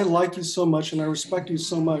 I like you so much and I respect you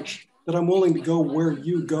so much that I'm willing to go where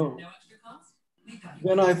you go,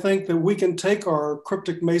 then I think that we can take our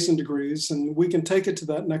cryptic Mason degrees and we can take it to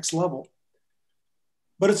that next level.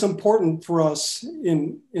 But it's important for us,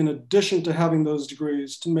 in addition to having those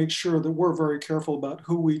degrees, to make sure that we're very careful about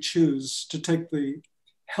who we choose to take the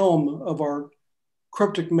helm of our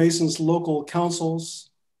cryptic Masons local councils,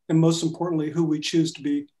 and most importantly, who we choose to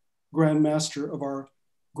be Grand Master of our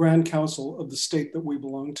Grand Council of the state that we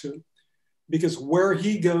belong to. Because where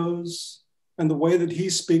he goes and the way that he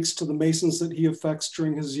speaks to the Masons that he affects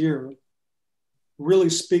during his year really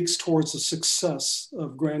speaks towards the success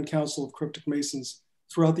of Grand Council of Cryptic Masons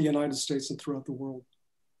throughout the United States and throughout the world.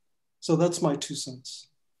 So that's my 2 cents.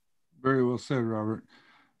 Very well said, Robert.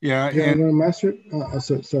 Yeah, and Master.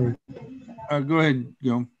 Sorry. Go ahead,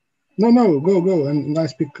 Guillaume. No, go, and I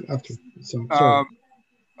speak after. So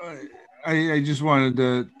sorry. I just wanted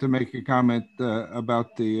to make a comment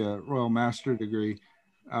about the Royal Master degree.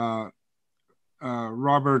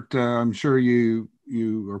 Robert, I'm sure you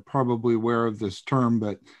are probably aware of this term,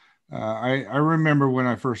 but I remember when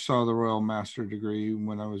I first saw the Royal Master degree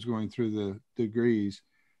when I was going through the degrees.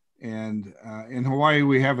 And in Hawaii,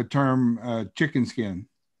 we have a term, chicken skin,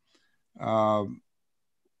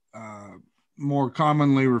 more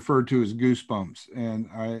commonly referred to as goosebumps. And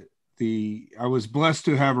I was blessed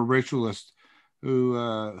to have a ritualist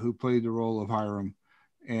who played the role of Hiram,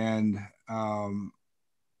 and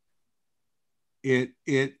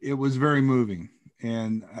it was very moving.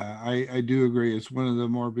 And I do agree, it's one of the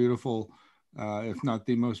more beautiful, if not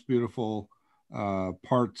the most beautiful,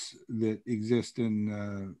 parts that exist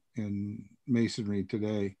in Masonry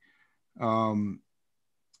today.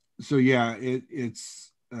 So yeah,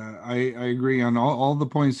 it's I agree on all the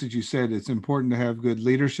points that you said. It's important to have good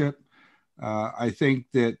leadership. I think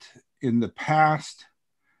that in the past,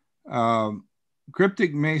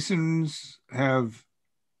 cryptic Masons have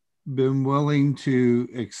been willing to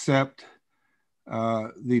accept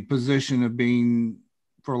the position of being,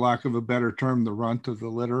 for lack of a better term, the runt of the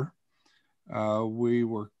litter. We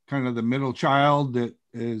were kind of the middle child that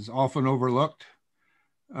is often overlooked,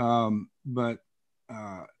 but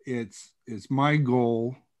it's my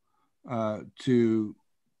goal to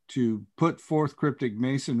put forth cryptic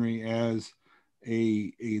Masonry as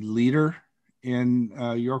a leader in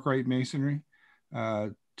York Rite Masonry,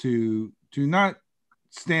 to not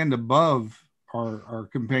stand above our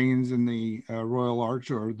companions in the Royal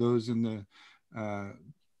Arch or those in the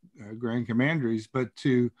Grand Commanderies, but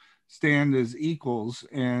to stand as equals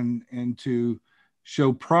and to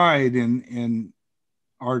show pride in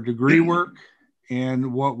our degree work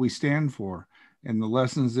and what we stand for and the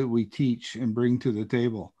lessons that we teach and bring to the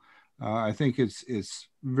table. I think it's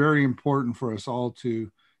very important for us all to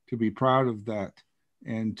be proud of that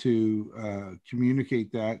and to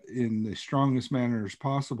communicate that in the strongest manner as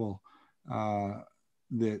possible,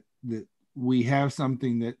 that we have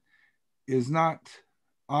something that is not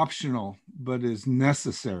optional, but is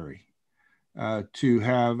necessary to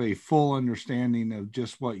have a full understanding of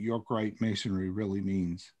just what York Rite Masonry really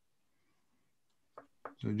means.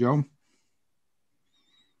 So, Joe?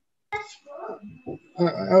 I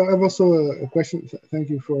have also a question. Thank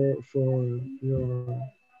you for your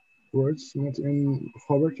words, and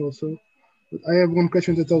Robert also. But I have one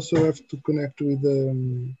question that also have to connect with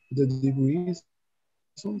the degrees.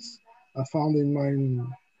 I found in my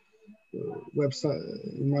website,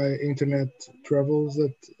 in my internet travels,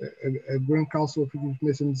 that a Grand Council of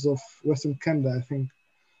Masons of Western Canada, I think,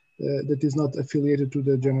 that is not affiliated to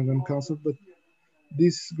the General Grand Council, but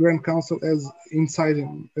this Grand Council has inside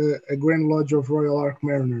a Grand Lodge of Royal Ark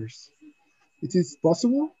Mariners. It is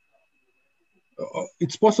possible?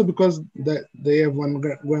 It's possible because they have one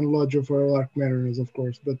Grand Lodge of Royal Ark Mariners, of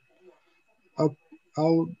course, but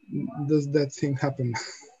how does that thing happen?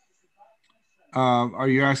 Are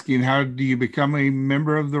you asking how do you become a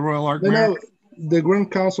member of the Royal Ark? No, the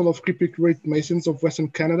Grand Council of Cryptic Rite Masons of Western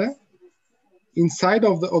Canada, inside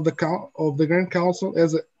of the Grand Council,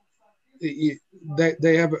 as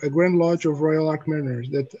they have a Grand Lodge of Royal Ark Mariners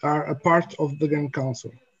that are a part of the Grand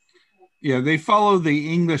Council. Yeah, they follow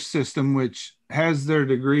the English system, which has their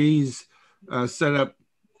degrees set up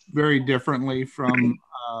very differently from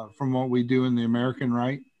what we do in the American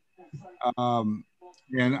Rite.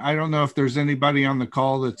 And I don't know if there's anybody on the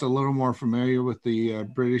call that's a little more familiar with the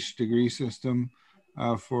British degree system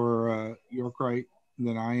for York Rite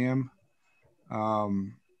than I am.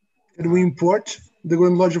 Can we import the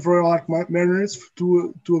Grand Lodge of Royal Ark Mariners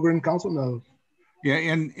to a Grand Council? No. Yeah,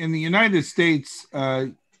 in the United States,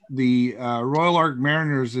 the Royal Ark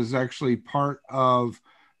Mariners is actually part of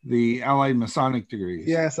the Allied Masonic degrees.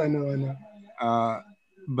 Yes, I know.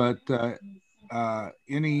 But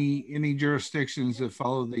any jurisdictions that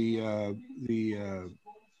follow the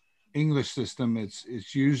English system,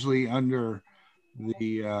 it's usually under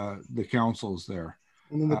the councils there.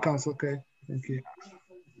 And then the council, okay, thank you.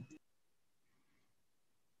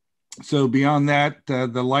 So beyond that,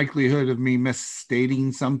 the likelihood of me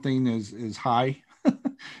misstating something is high.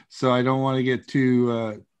 So I don't want to get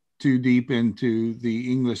too deep into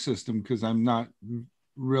the English system because I'm not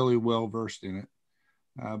really well versed in it.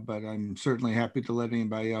 But I'm certainly happy to let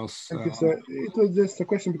anybody else. Thank you, sir. It was just a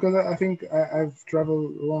question because I think I've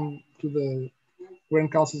traveled along to the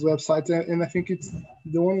Grand Council's website, and I think it's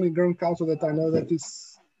the only Grand Council that I know that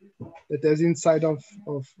is inside of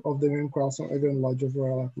the Grand Council a Grand Lodge of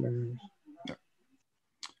Royal Ark Mariners.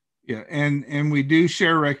 Yeah, and we do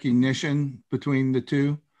share recognition between the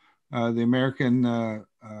two. The American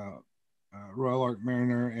Royal Ark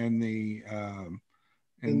Mariner and the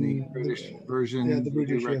British version. Yeah, the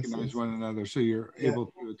British, you recognize yes. one another, so you're able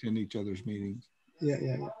to attend each other's meetings.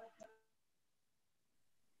 Yeah.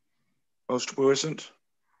 Most puissant.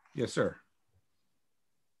 Yes, sir.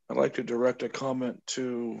 I'd like to direct a comment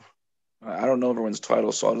to, I don't know everyone's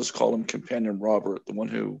title, so I'll just call him Companion Robert, the one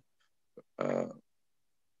who,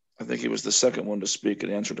 I think he was the second one to speak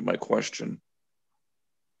in answer to my question.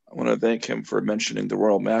 I want to thank him for mentioning the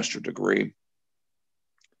Royal Master degree,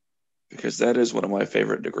 because that is one of my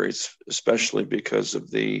favorite degrees, especially because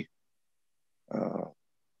of the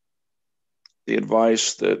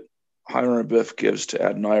advice that Hiram Abiff gives to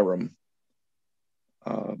Adoniram.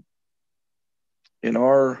 In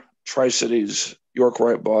our Tri-Cities York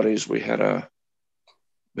Rite bodies, we had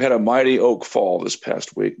a mighty oak fall this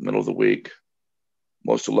past week, middle of the week.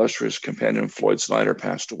 Most illustrious companion Floyd Snyder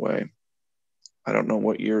passed away. I don't know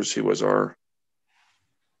what years he was our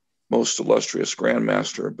most illustrious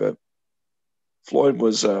Grandmaster, but Floyd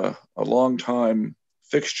was a long time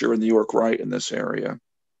fixture in the York Rite in this area,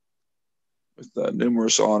 with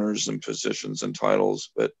numerous honors and positions and titles,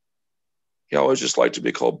 but he always just liked to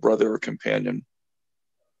be called brother or companion.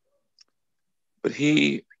 But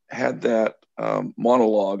he had that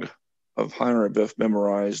monologue of Hiram Abiff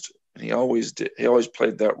memorized, and he always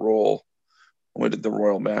played that role when we did the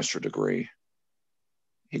Royal Master degree.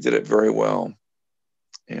 He did it very well,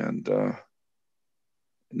 and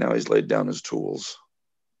now he's laid down his tools.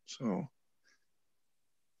 So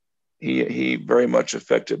he very much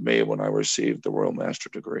affected me when I received the Royal Master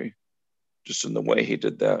degree, just in the way he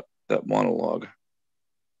did that monologue.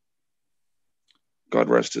 God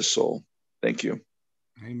rest his soul. Thank you.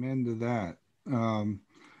 Amen to that.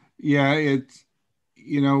 Yeah, it's,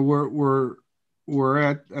 we're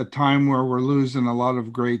at a time where we're losing a lot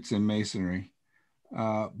of greats in Masonry,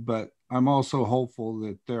 but I'm also hopeful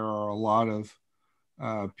that there are a lot of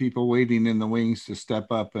people waiting in the wings to step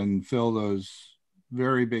up and fill those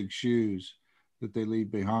very big shoes that they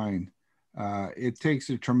leave behind. It takes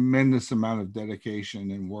a tremendous amount of dedication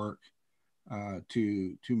and work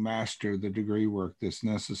to master the degree work that's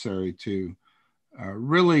necessary to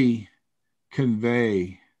really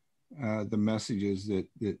convey the messages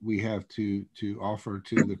that we have to offer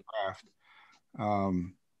to the craft.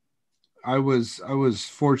 I was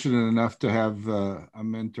fortunate enough to have a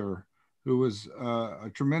mentor who was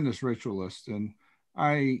a tremendous ritualist, and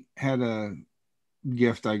I had a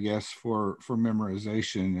gift, I guess, for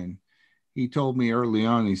memorization. And he told me early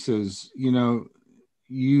on, he says,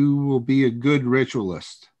 you will be a good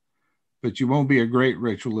ritualist, but you won't be a great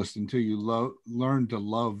ritualist until you learn to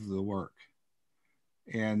love the work.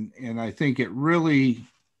 And I think it really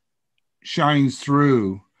shines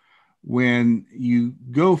through when you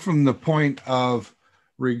go from the point of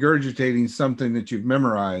regurgitating something that you've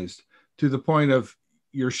memorized to the point of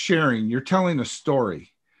you're telling a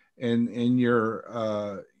story, and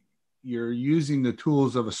you're using the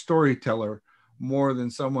tools of a storyteller more than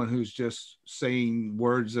someone who's just saying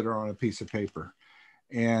words that are on a piece of paper.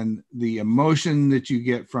 And the emotion that you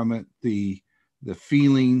get from it, the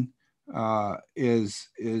feeling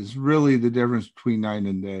is really the difference between night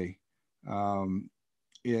and day.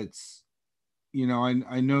 It's,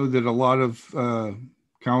 I know that a lot of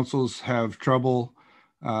councils have trouble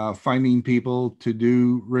finding people to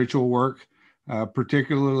do ritual work,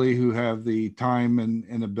 particularly who have the time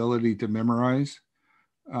and ability to memorize.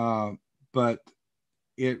 But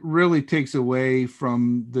it really takes away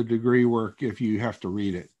from the degree work if you have to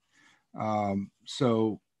read it.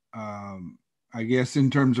 I guess in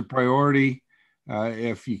terms of priority,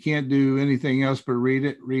 if you can't do anything else but read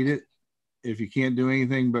it. If you can't do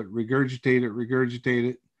anything but regurgitate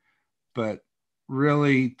it. But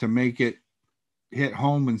really, to make it hit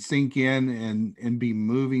home and sink in and be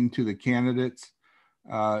moving to the candidates,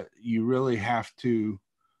 you really have to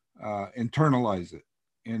internalize it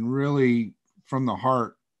and really from the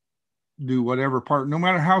heart do whatever part, no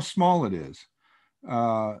matter how small it is,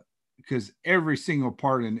 because every single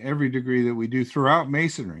part in every degree that we do throughout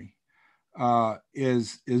Masonry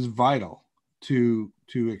is vital to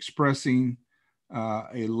expressing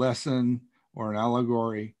a lesson or an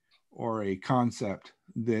allegory or a concept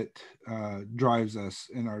that drives us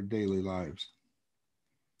in our daily lives.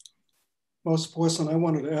 Most Puissant, I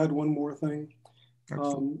wanted to add one more thing.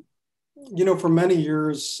 For many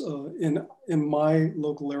years in my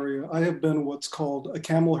local area, I have been what's called a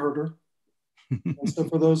camel herder. And so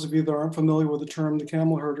for those of you that aren't familiar with the term, the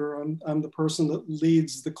camel herder, I'm the person that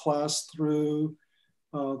leads the class through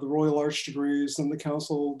the Royal Arch degrees and the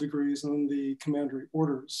council degrees and the commandery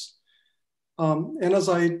orders. And as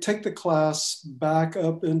I take the class back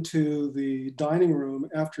up into the dining room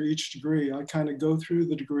after each degree, I kind of go through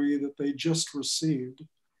the degree that they just received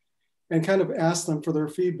and kind of ask them for their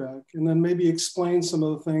feedback, and then maybe explain some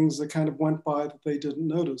of the things that kind of went by that they didn't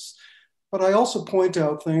notice. But I also point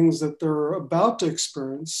out things that they're about to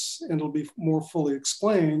experience, and it'll be more fully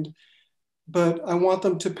explained, but I want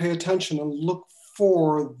them to pay attention and look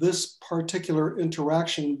for this particular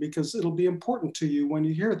interaction because it'll be important to you when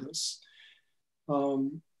you hear this.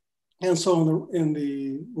 And so in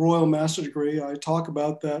the Royal Master degree, I talk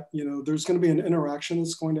about that, you know, there's going to be an interaction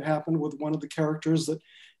that's going to happen with one of the characters that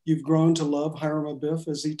you've grown to love, Hiram Abiff,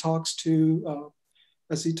 as he talks to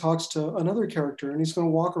another character, and he's going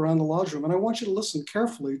to walk around the lodge room. And I want you to listen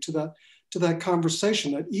carefully to that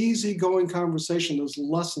conversation, that easygoing conversation, those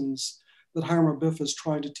lessons that Hiram Abiff is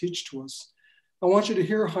trying to teach to us. I want you to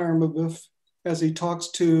hear Hiram Abiff as he talks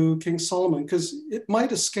to King Solomon, because it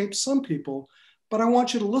might escape some people, but I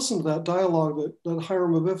want you to listen to that dialogue that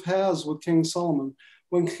Hiram Abiff has with King Solomon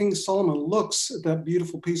when King Solomon looks at that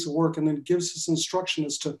beautiful piece of work and then gives his instruction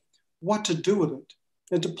as to what to do with it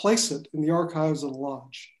and to place it in the archives of the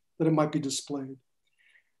lodge, that it might be displayed.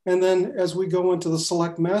 And then as we go into the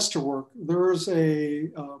select masterwork, there's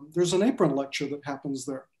an apron lecture that happens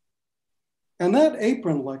there. And that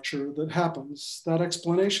apron lecture that happens, that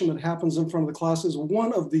explanation that happens in front of the class is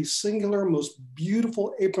one of the singular, most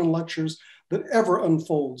beautiful apron lectures that ever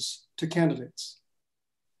unfolds to candidates.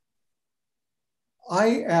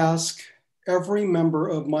 I ask every member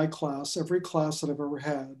of my class, every class that I've ever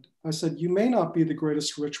had, I said, you may not be the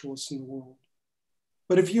greatest ritualist in the world,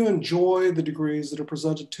 but if you enjoy the degrees that are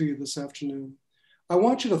presented to you this afternoon, I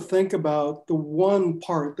want you to think about the one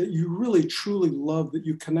part that you really truly love that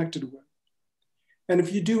you connected with. And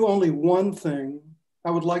if you do only one thing,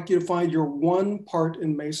 I would like you to find your one part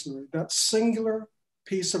in Masonry, that singular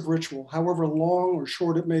piece of ritual, however long or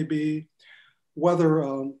short it may be, whether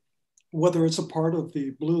it's a part of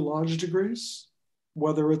the Blue Lodge degrees,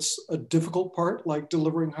 whether it's a difficult part like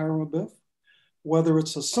delivering Hiram Abiff, whether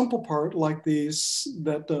it's a simple part like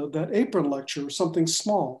that apron lecture, something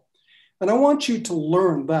small. And I want you to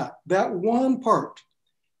learn that one part.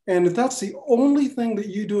 And if that's the only thing that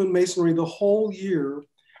you do in Masonry the whole year,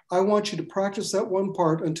 I want you to practice that one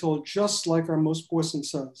part until, just like our most Boyson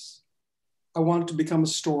says, I want it to become a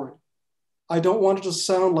story. I don't want it to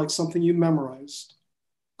sound like something you memorized.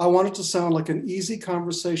 I want it to sound like an easy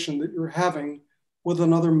conversation that you're having with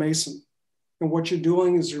another Mason. And what you're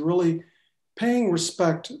doing is you're really paying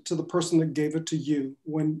respect to the person that gave it to you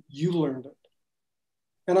when you learned it.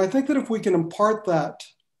 And I think that if we can impart that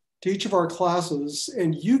to each of our classes,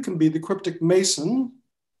 and you can be the cryptic Mason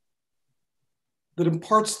that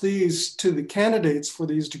imparts these to the candidates for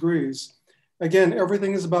these degrees. Again,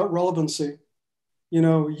 everything is about relevancy. You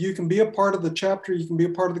know, you can be a part of the chapter, you can be a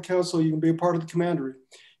part of the council, you can be a part of the commandery.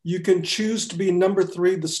 You can choose to be number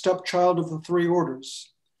 3, the stepchild of the 3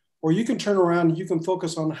 orders, or you can turn around and you can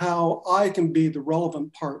focus on how I can be the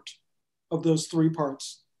relevant part of those 3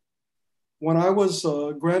 parts. When I was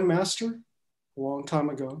a Grand Master a long time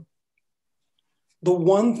ago, the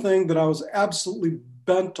one thing that I was absolutely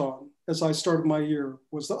bent on as I started my year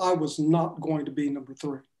was that I was not going to be number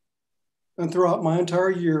 3. And throughout my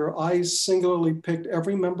entire year, I singularly picked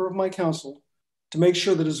every member of my council to make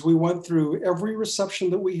sure that as we went through every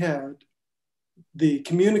reception that we had, the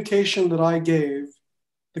communication that I gave,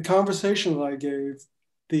 the conversation that I gave,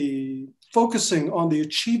 the focusing on the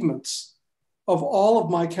achievements of all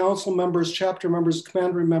of my council members, chapter members,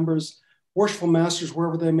 commandery members, worshipful masters,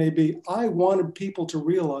 wherever they may be, I wanted people to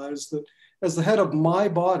realize that as the head of my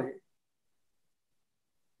body,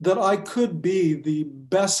 that I could be the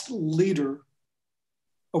best leader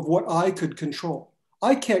of what I could control.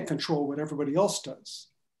 I can't control what everybody else does,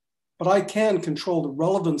 but I can control the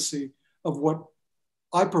relevancy of what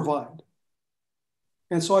I provide.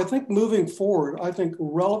 And so I think moving forward, I think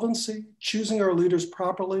relevancy, choosing our leaders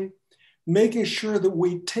properly, making sure that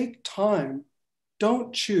we take time,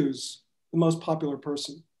 don't choose the most popular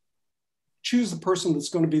person. Choose the person that's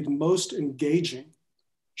going to be the most engaging.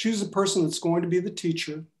 Choose the person that's going to be the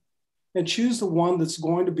teacher, and choose the one that's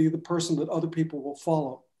going to be the person that other people will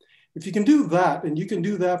follow. If you can do that, and you can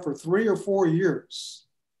do that for 3 or 4 years,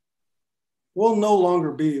 we'll no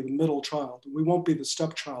longer be the middle child. We won't be the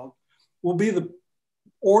stepchild. We'll be the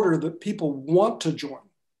order that people want to join.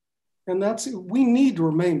 And we need to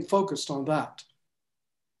remain focused on that.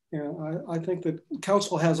 And I think that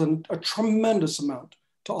council has a tremendous amount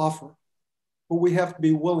to offer, but we have to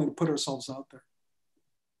be willing to put ourselves out there.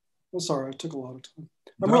 I'm sorry, I took a lot of time.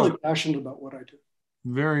 I'm really passionate about what I do.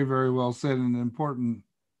 Very, very well said, and important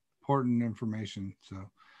information. So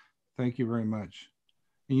thank you very much.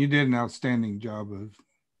 And you did an outstanding job of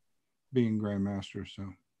being Grandmaster.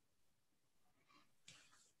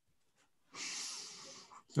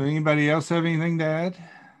 So anybody else have anything to add?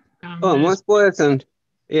 Oh, most pleasant.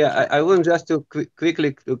 Yeah, I want just to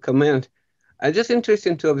quickly to comment. I just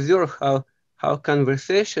interesting to observe how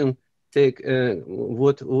conversation take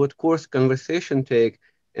what course conversation take,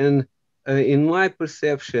 and in my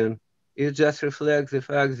perception, it just reflects the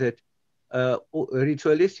fact that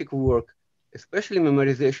ritualistic work, especially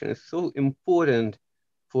memorization, is so important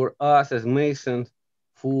for us as Masons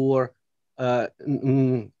for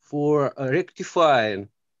rectifying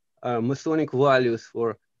Masonic values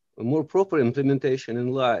for more proper implementation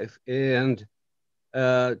in life. And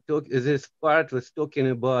this part was talking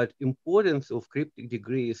about importance of cryptic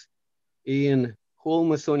degrees in whole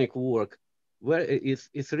Masonic work, where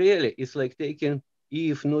it's really, it's like taking,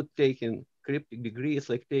 if not taking cryptic degree, it's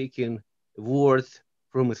like taking words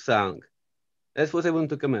from a song. That's what I want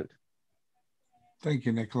to comment. Thank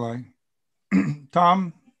you, Nikolai.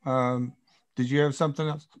 Tom, did you have something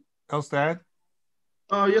else to add?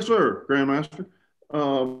 Yes, sir, Grandmaster.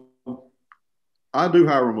 I do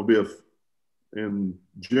hire them a biff, and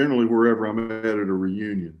generally wherever I'm at a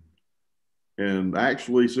reunion. And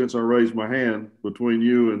actually, since I raised my hand between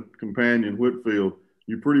you and Companion Whitfield,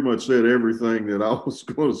 you pretty much said everything that I was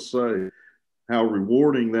going to say. How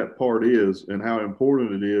rewarding that part is, and how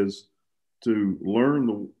important it is to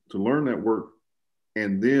learn that work,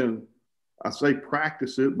 and then I say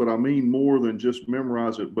practice it, but I mean more than just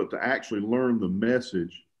memorize it, but to actually learn the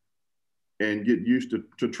message and get used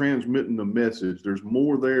to transmitting the message. There's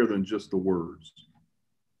more there than just the words.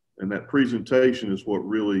 And that presentation is what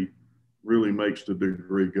really makes the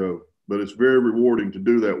degree go. But it's very rewarding to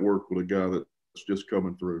do that work with a guy that's just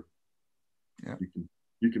coming through. Yeah.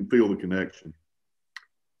 You can feel the connection.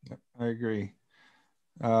 Yeah, I agree.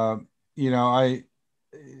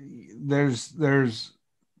 There's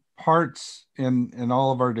parts in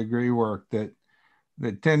all of our degree work that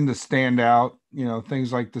tend to stand out,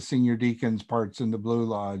 things like the senior deacons parts in the Blue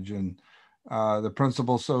Lodge, and the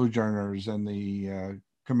principal sojourners, and the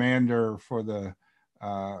commander for the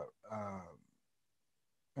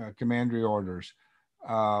commandery orders,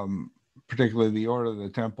 particularly the Order of the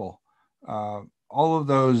Temple. All of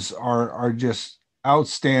those are just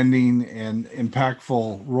outstanding and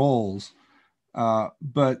impactful roles.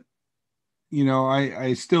 But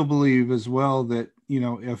I still believe as well that,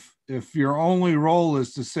 if your only role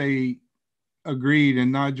is to say agreed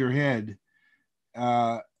and nod your head,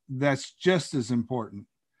 that's just as important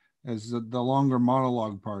as the longer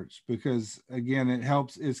monologue parts, because again,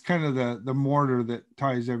 it's kind of the mortar that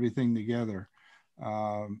ties everything together.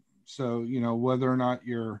 So, whether or not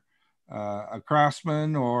you're a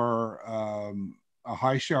craftsman or a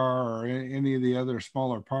high shar or any of the other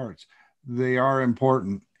smaller parts, they are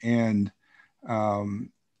important. And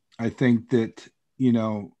I think that,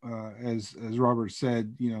 as Robert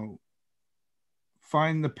said,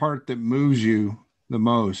 find the part that moves you the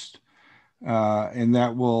most, and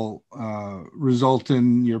that will result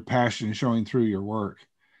in your passion showing through your work.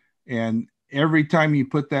 And every time you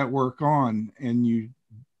put that work on and you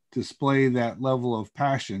display that level of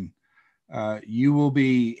passion, you will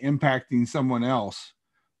be impacting someone else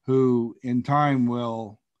who in time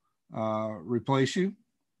will replace you.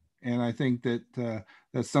 And I think that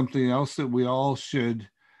that's something else that we all should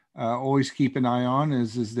always keep an eye on,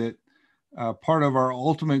 is that part of our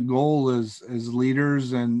ultimate goal as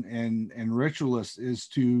leaders and ritualists is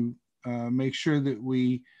to make sure that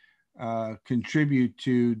we contribute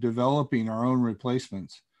to developing our own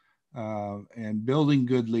replacements, and building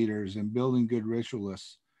good leaders and building good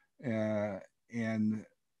ritualists, and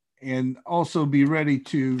also be ready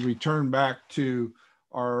to return back to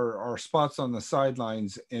our spots on the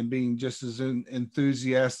sidelines and being just as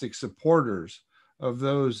enthusiastic supporters of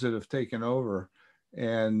those that have taken over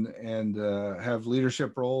and have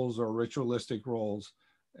leadership roles or ritualistic roles,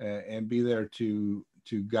 and be there to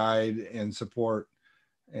guide and support.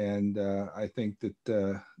 And I think that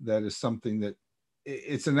that is something that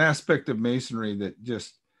it's an aspect of Masonry that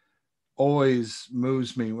just always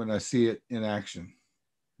moves me when I see it in action.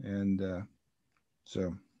 And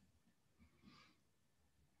so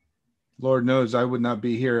Lord knows I would not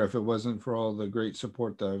be here if it wasn't for all the great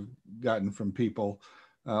support that I've gotten from people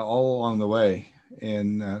all along the way,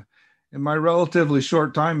 and in my relatively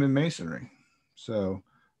short time in Masonry. So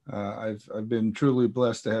I've been truly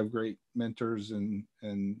blessed to have great mentors and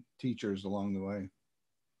teachers along the way.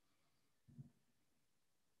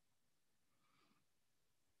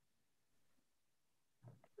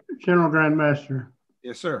 General Grandmaster.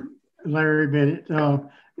 Yes, sir. Larry Bennett.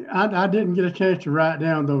 I didn't get a chance to write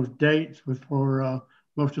down those dates for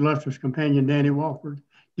most illustrious companion Danny Walker.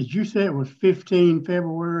 Did you say it was 15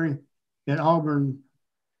 February at Auburn?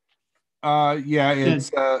 Yeah,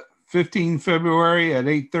 it's 15 February at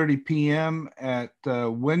 8:30 p.m. at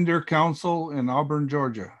Winder Council in Auburn,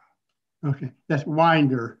 Georgia. Okay, that's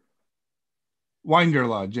Winder. Winder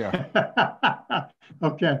Lodge, yeah.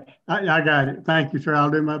 Okay, I got it. Thank you, sir. I'll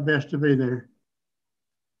do my best to be there.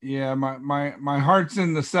 Yeah, my heart's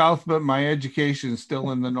in the South, but my education's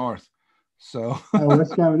still in the North. So oh,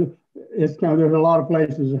 it's kind of there's a lot of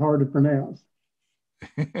places hard to pronounce.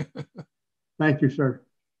 Thank you, sir.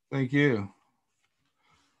 Thank you.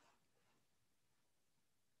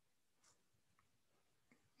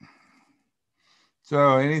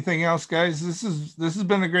 So anything else, guys? This has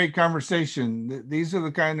been a great conversation. These are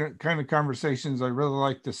the kind of conversations I really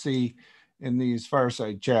like to see in these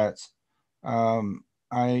fireside chats. I'm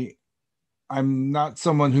not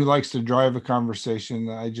someone who likes to drive a conversation.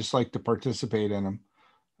 I just like to participate in them.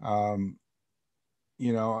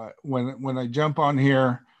 You know, when I jump on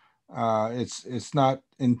here, it's not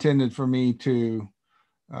intended for me to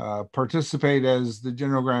participate as the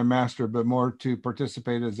General Grand Master, but more to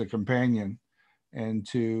participate as a companion and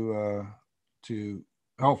to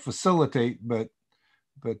help facilitate, but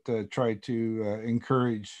try to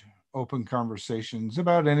encourage open conversations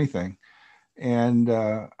about anything. And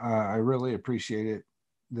I really appreciate it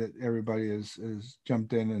that everybody has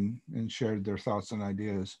jumped in and shared their thoughts and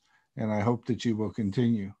ideas. And I hope that you will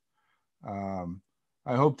continue.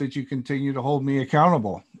 I hope that you continue to hold me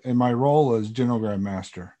accountable in my role as General Grand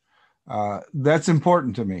Master. That's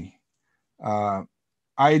important to me.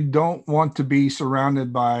 I don't want to be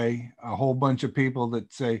surrounded by a whole bunch of people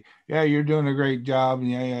that say, yeah, you're doing a great job,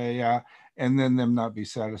 and yeah, and then them not be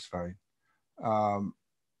satisfied.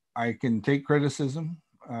 I can take criticism.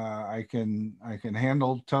 I can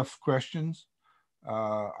handle tough questions.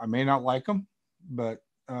 I may not like them, but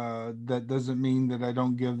that doesn't mean that I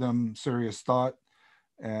don't give them serious thought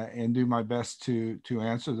and do my best to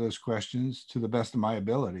answer those questions to the best of my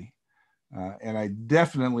ability. And I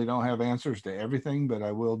definitely don't have answers to everything, but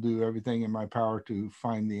I will do everything in my power to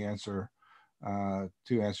find the answer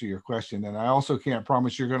to answer your question. And I also can't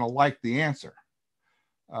promise you're going to like the answer,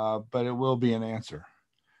 but it will be an answer.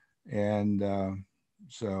 And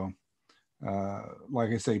so,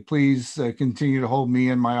 like I say, please continue to hold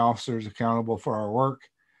me and my officers accountable for our work.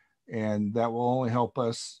 And that will only help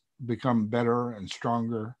us become better and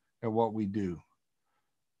stronger at what we do.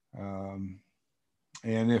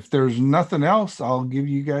 And if there's nothing else, I'll give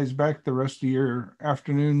you guys back the rest of your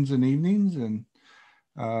afternoons and evenings and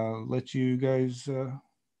let you guys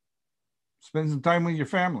spend some time with your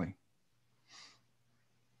family.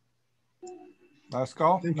 Last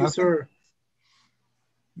call? Thank you, sir.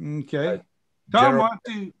 Okay. Tom, why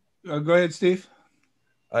don't you go ahead, Steve?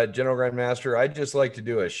 General Grand Master, I'd just like to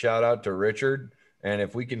do a shout out to Richard. And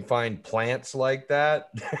if we can find plants like that,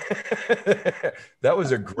 that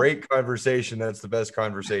was a great conversation. That's the best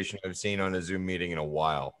conversation I've seen on a Zoom meeting in a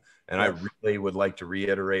while. And I really would like to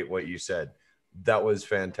reiterate what you said. That was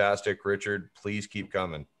fantastic, Richard. Please keep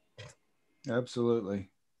coming. Absolutely.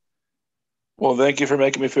 Well, thank you for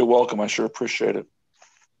making me feel welcome. I sure appreciate it.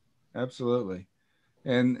 Absolutely.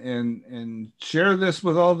 And share this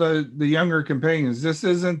with all the younger companions. This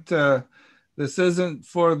isn't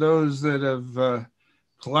for those that have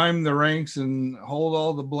climbed the ranks and hold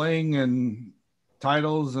all the bling and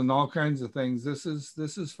titles and all kinds of things. This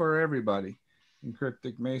is for everybody in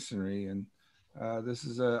cryptic masonry, and this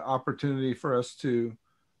is an opportunity for us to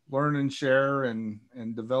learn and share and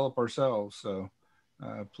develop ourselves. So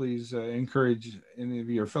please encourage any of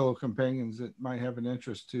your fellow companions that might have an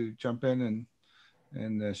interest to jump in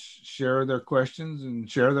and share their questions and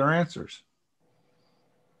share their answers.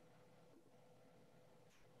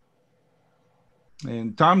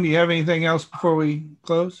 And Tom, do you have anything else before we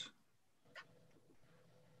close?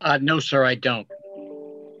 No, sir, I don't.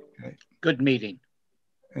 Okay. Good meeting.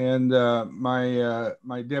 And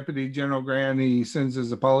my Deputy General Grand, he sends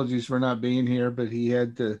his apologies for not being here, but he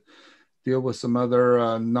had to deal with some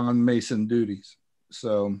other non-Mason duties.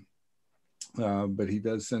 So, but he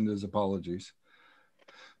does send his apologies.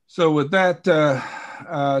 So with that,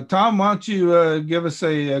 Tom, why don't you give us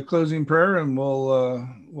a closing prayer and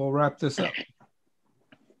we'll wrap this up.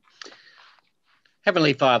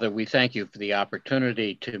 Heavenly Father, we thank you for the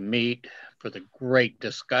opportunity to meet, for the great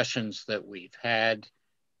discussions that we've had.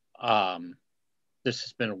 This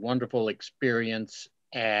has been a wonderful experience,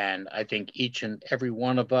 and I think each and every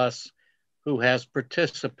one of us who has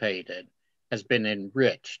participated has been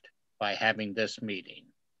enriched by having this meeting.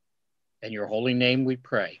 In your holy name we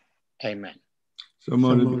pray. Amen. So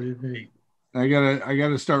motivated. I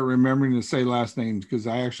gotta start remembering to say last names because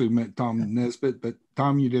I actually meant Tom Nesbitt, but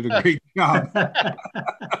Tom, you did a great job.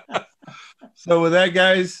 So with that,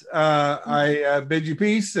 guys, I bid you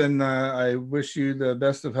peace, and I wish you the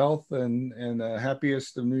best of health and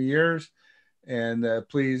happiest of New Year's. And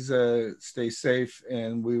please stay safe,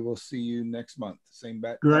 and we will see you next month. Same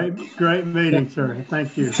back. Great meeting, sir.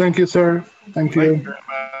 Thank you. Thank you, sir. Thank you.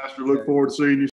 Master. Look forward to seeing you